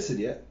sign Pedersen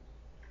yet.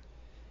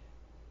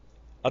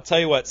 I'll tell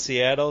you what,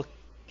 Seattle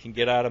can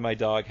get out of my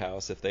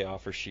doghouse if they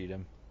offer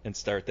Sheedham and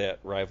start that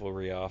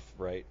rivalry off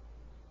right.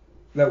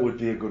 That would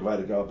be a good way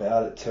to go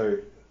about it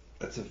too.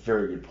 That's a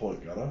very good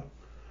point, Gunnar.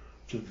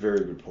 It's a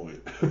very good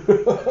point.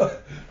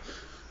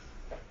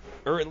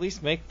 Or at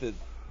least make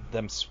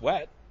them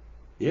sweat,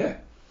 Yeah.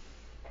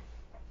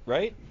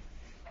 right?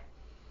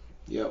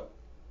 Yep.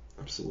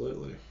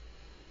 Absolutely.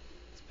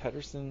 Is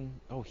Pedersen,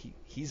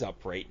 he's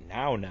up right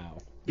now.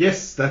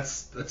 Yes,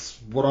 that's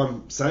what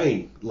I'm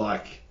saying.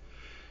 Like,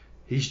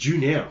 he's due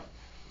now.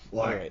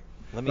 Like, All right.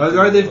 Let me I do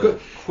know a they've little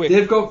got quick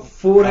they've got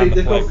 40. They've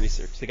on-the-fly got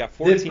research. They got they've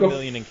 14 got-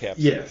 million in cap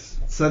space. Yes.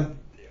 So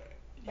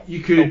you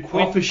could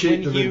offer sheet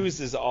Quinn them.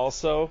 Hughes is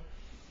also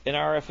an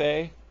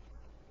RFA,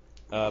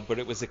 but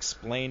it was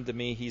explained to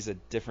me he's a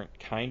different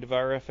kind of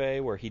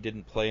RFA where he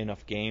didn't play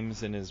enough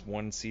games in his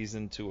one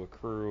season to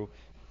accrue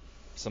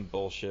some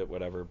bullshit,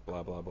 whatever,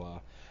 blah blah blah.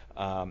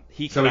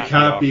 He So he cannot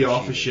can't be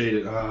offer offer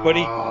sheeted. sheeted.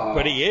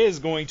 But he is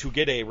going to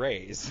get a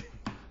raise.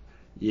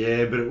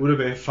 Yeah, but it would have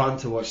been fun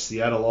to watch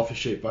Seattle offer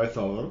sheet both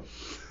of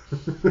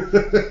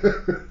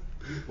them.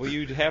 Well,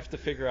 you'd have to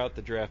figure out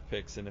the draft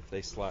picks and if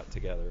they slot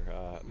together.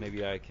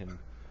 Maybe I can.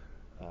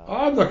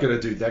 I'm not going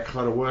to do that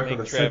kind of work Make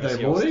on a Travis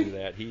Sunday Yost do morning.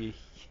 that.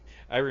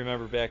 I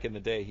remember back in the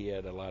day, he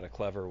had a lot of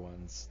clever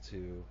ones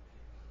to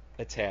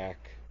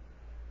attack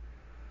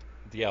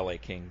the LA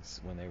Kings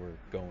when they were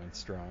going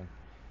strong.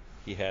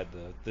 He had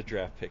the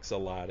draft picks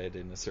allotted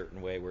in a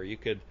certain way where you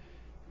could,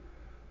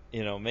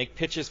 make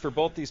pitches for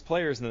both these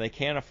players, and they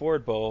can't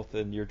afford both.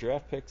 And your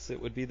draft picks, it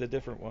would be the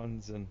different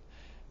ones. And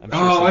I'm sure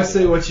I somebody see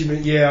else- what you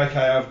mean. Yeah, okay,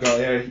 I've got.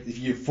 Yeah, if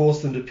you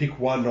force them to pick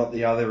one, not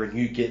the other, and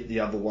you get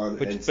the other one,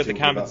 But still the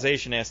give up.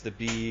 compensation has to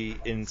be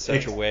in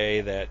such a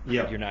way that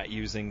Yep. you're not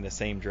using the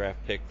same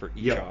draft pick for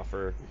each Yep.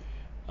 offer.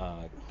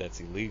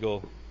 That's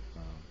illegal.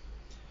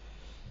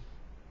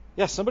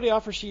 Yeah, somebody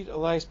offer sheet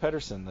Elias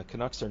Pettersson. The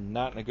Canucks are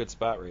not in a good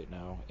spot right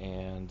now,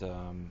 and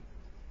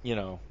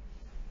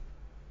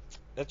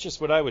that's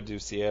just what I would do,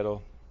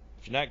 Seattle.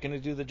 If you're not going to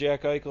do the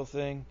Jack Eichel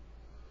thing,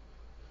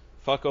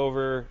 fuck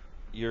over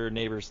your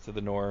neighbors to the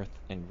north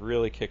and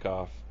really kick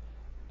off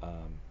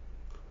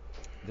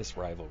this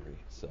rivalry.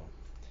 So,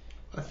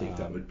 I think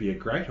that would be a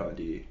great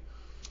idea.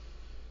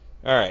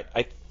 all right,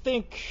 I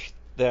think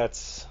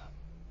that's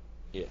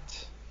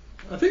it.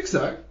 I think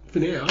so for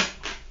now.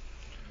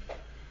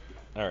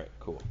 All right,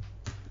 cool.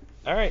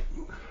 All right,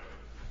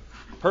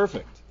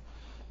 perfect.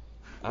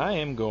 I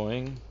am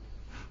going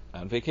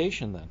on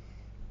vacation then.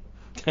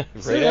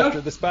 Right ya. after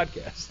this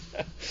podcast.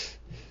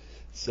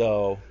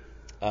 So,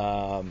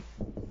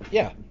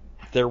 yeah,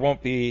 there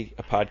won't be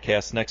a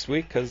podcast next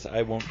week because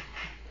I'm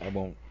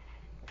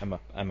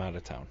out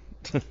of town.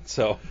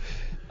 So,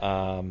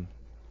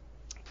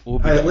 we'll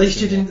be Hey, at back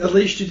least you soon. didn't. At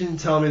least you didn't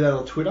tell me that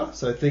on Twitter.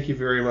 So thank you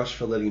very much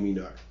for letting me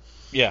know.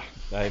 Yeah,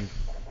 I'm.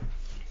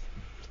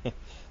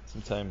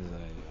 Sometimes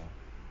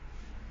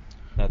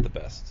not the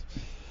best.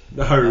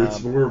 No,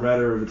 it's more a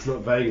matter of it's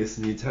not Vegas,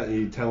 and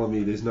you're telling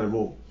me there's no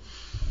more.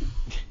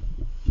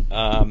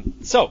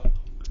 So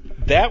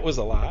that was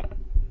a lot.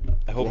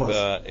 I hope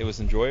Was. it was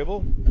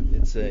enjoyable.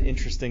 It's an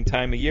interesting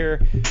time of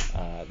year.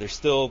 There's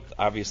still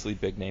obviously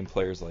big name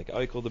players like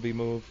Eichel to be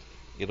moved.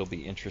 It'll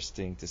be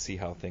interesting to see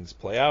how things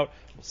play out.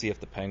 We'll see if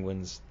the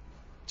Penguins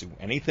do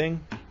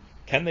anything.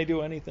 Can they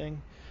do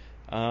anything?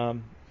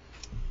 And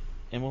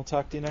we'll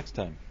talk to you next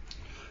time.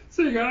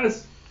 See you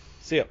guys.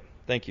 See ya.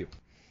 Thank you.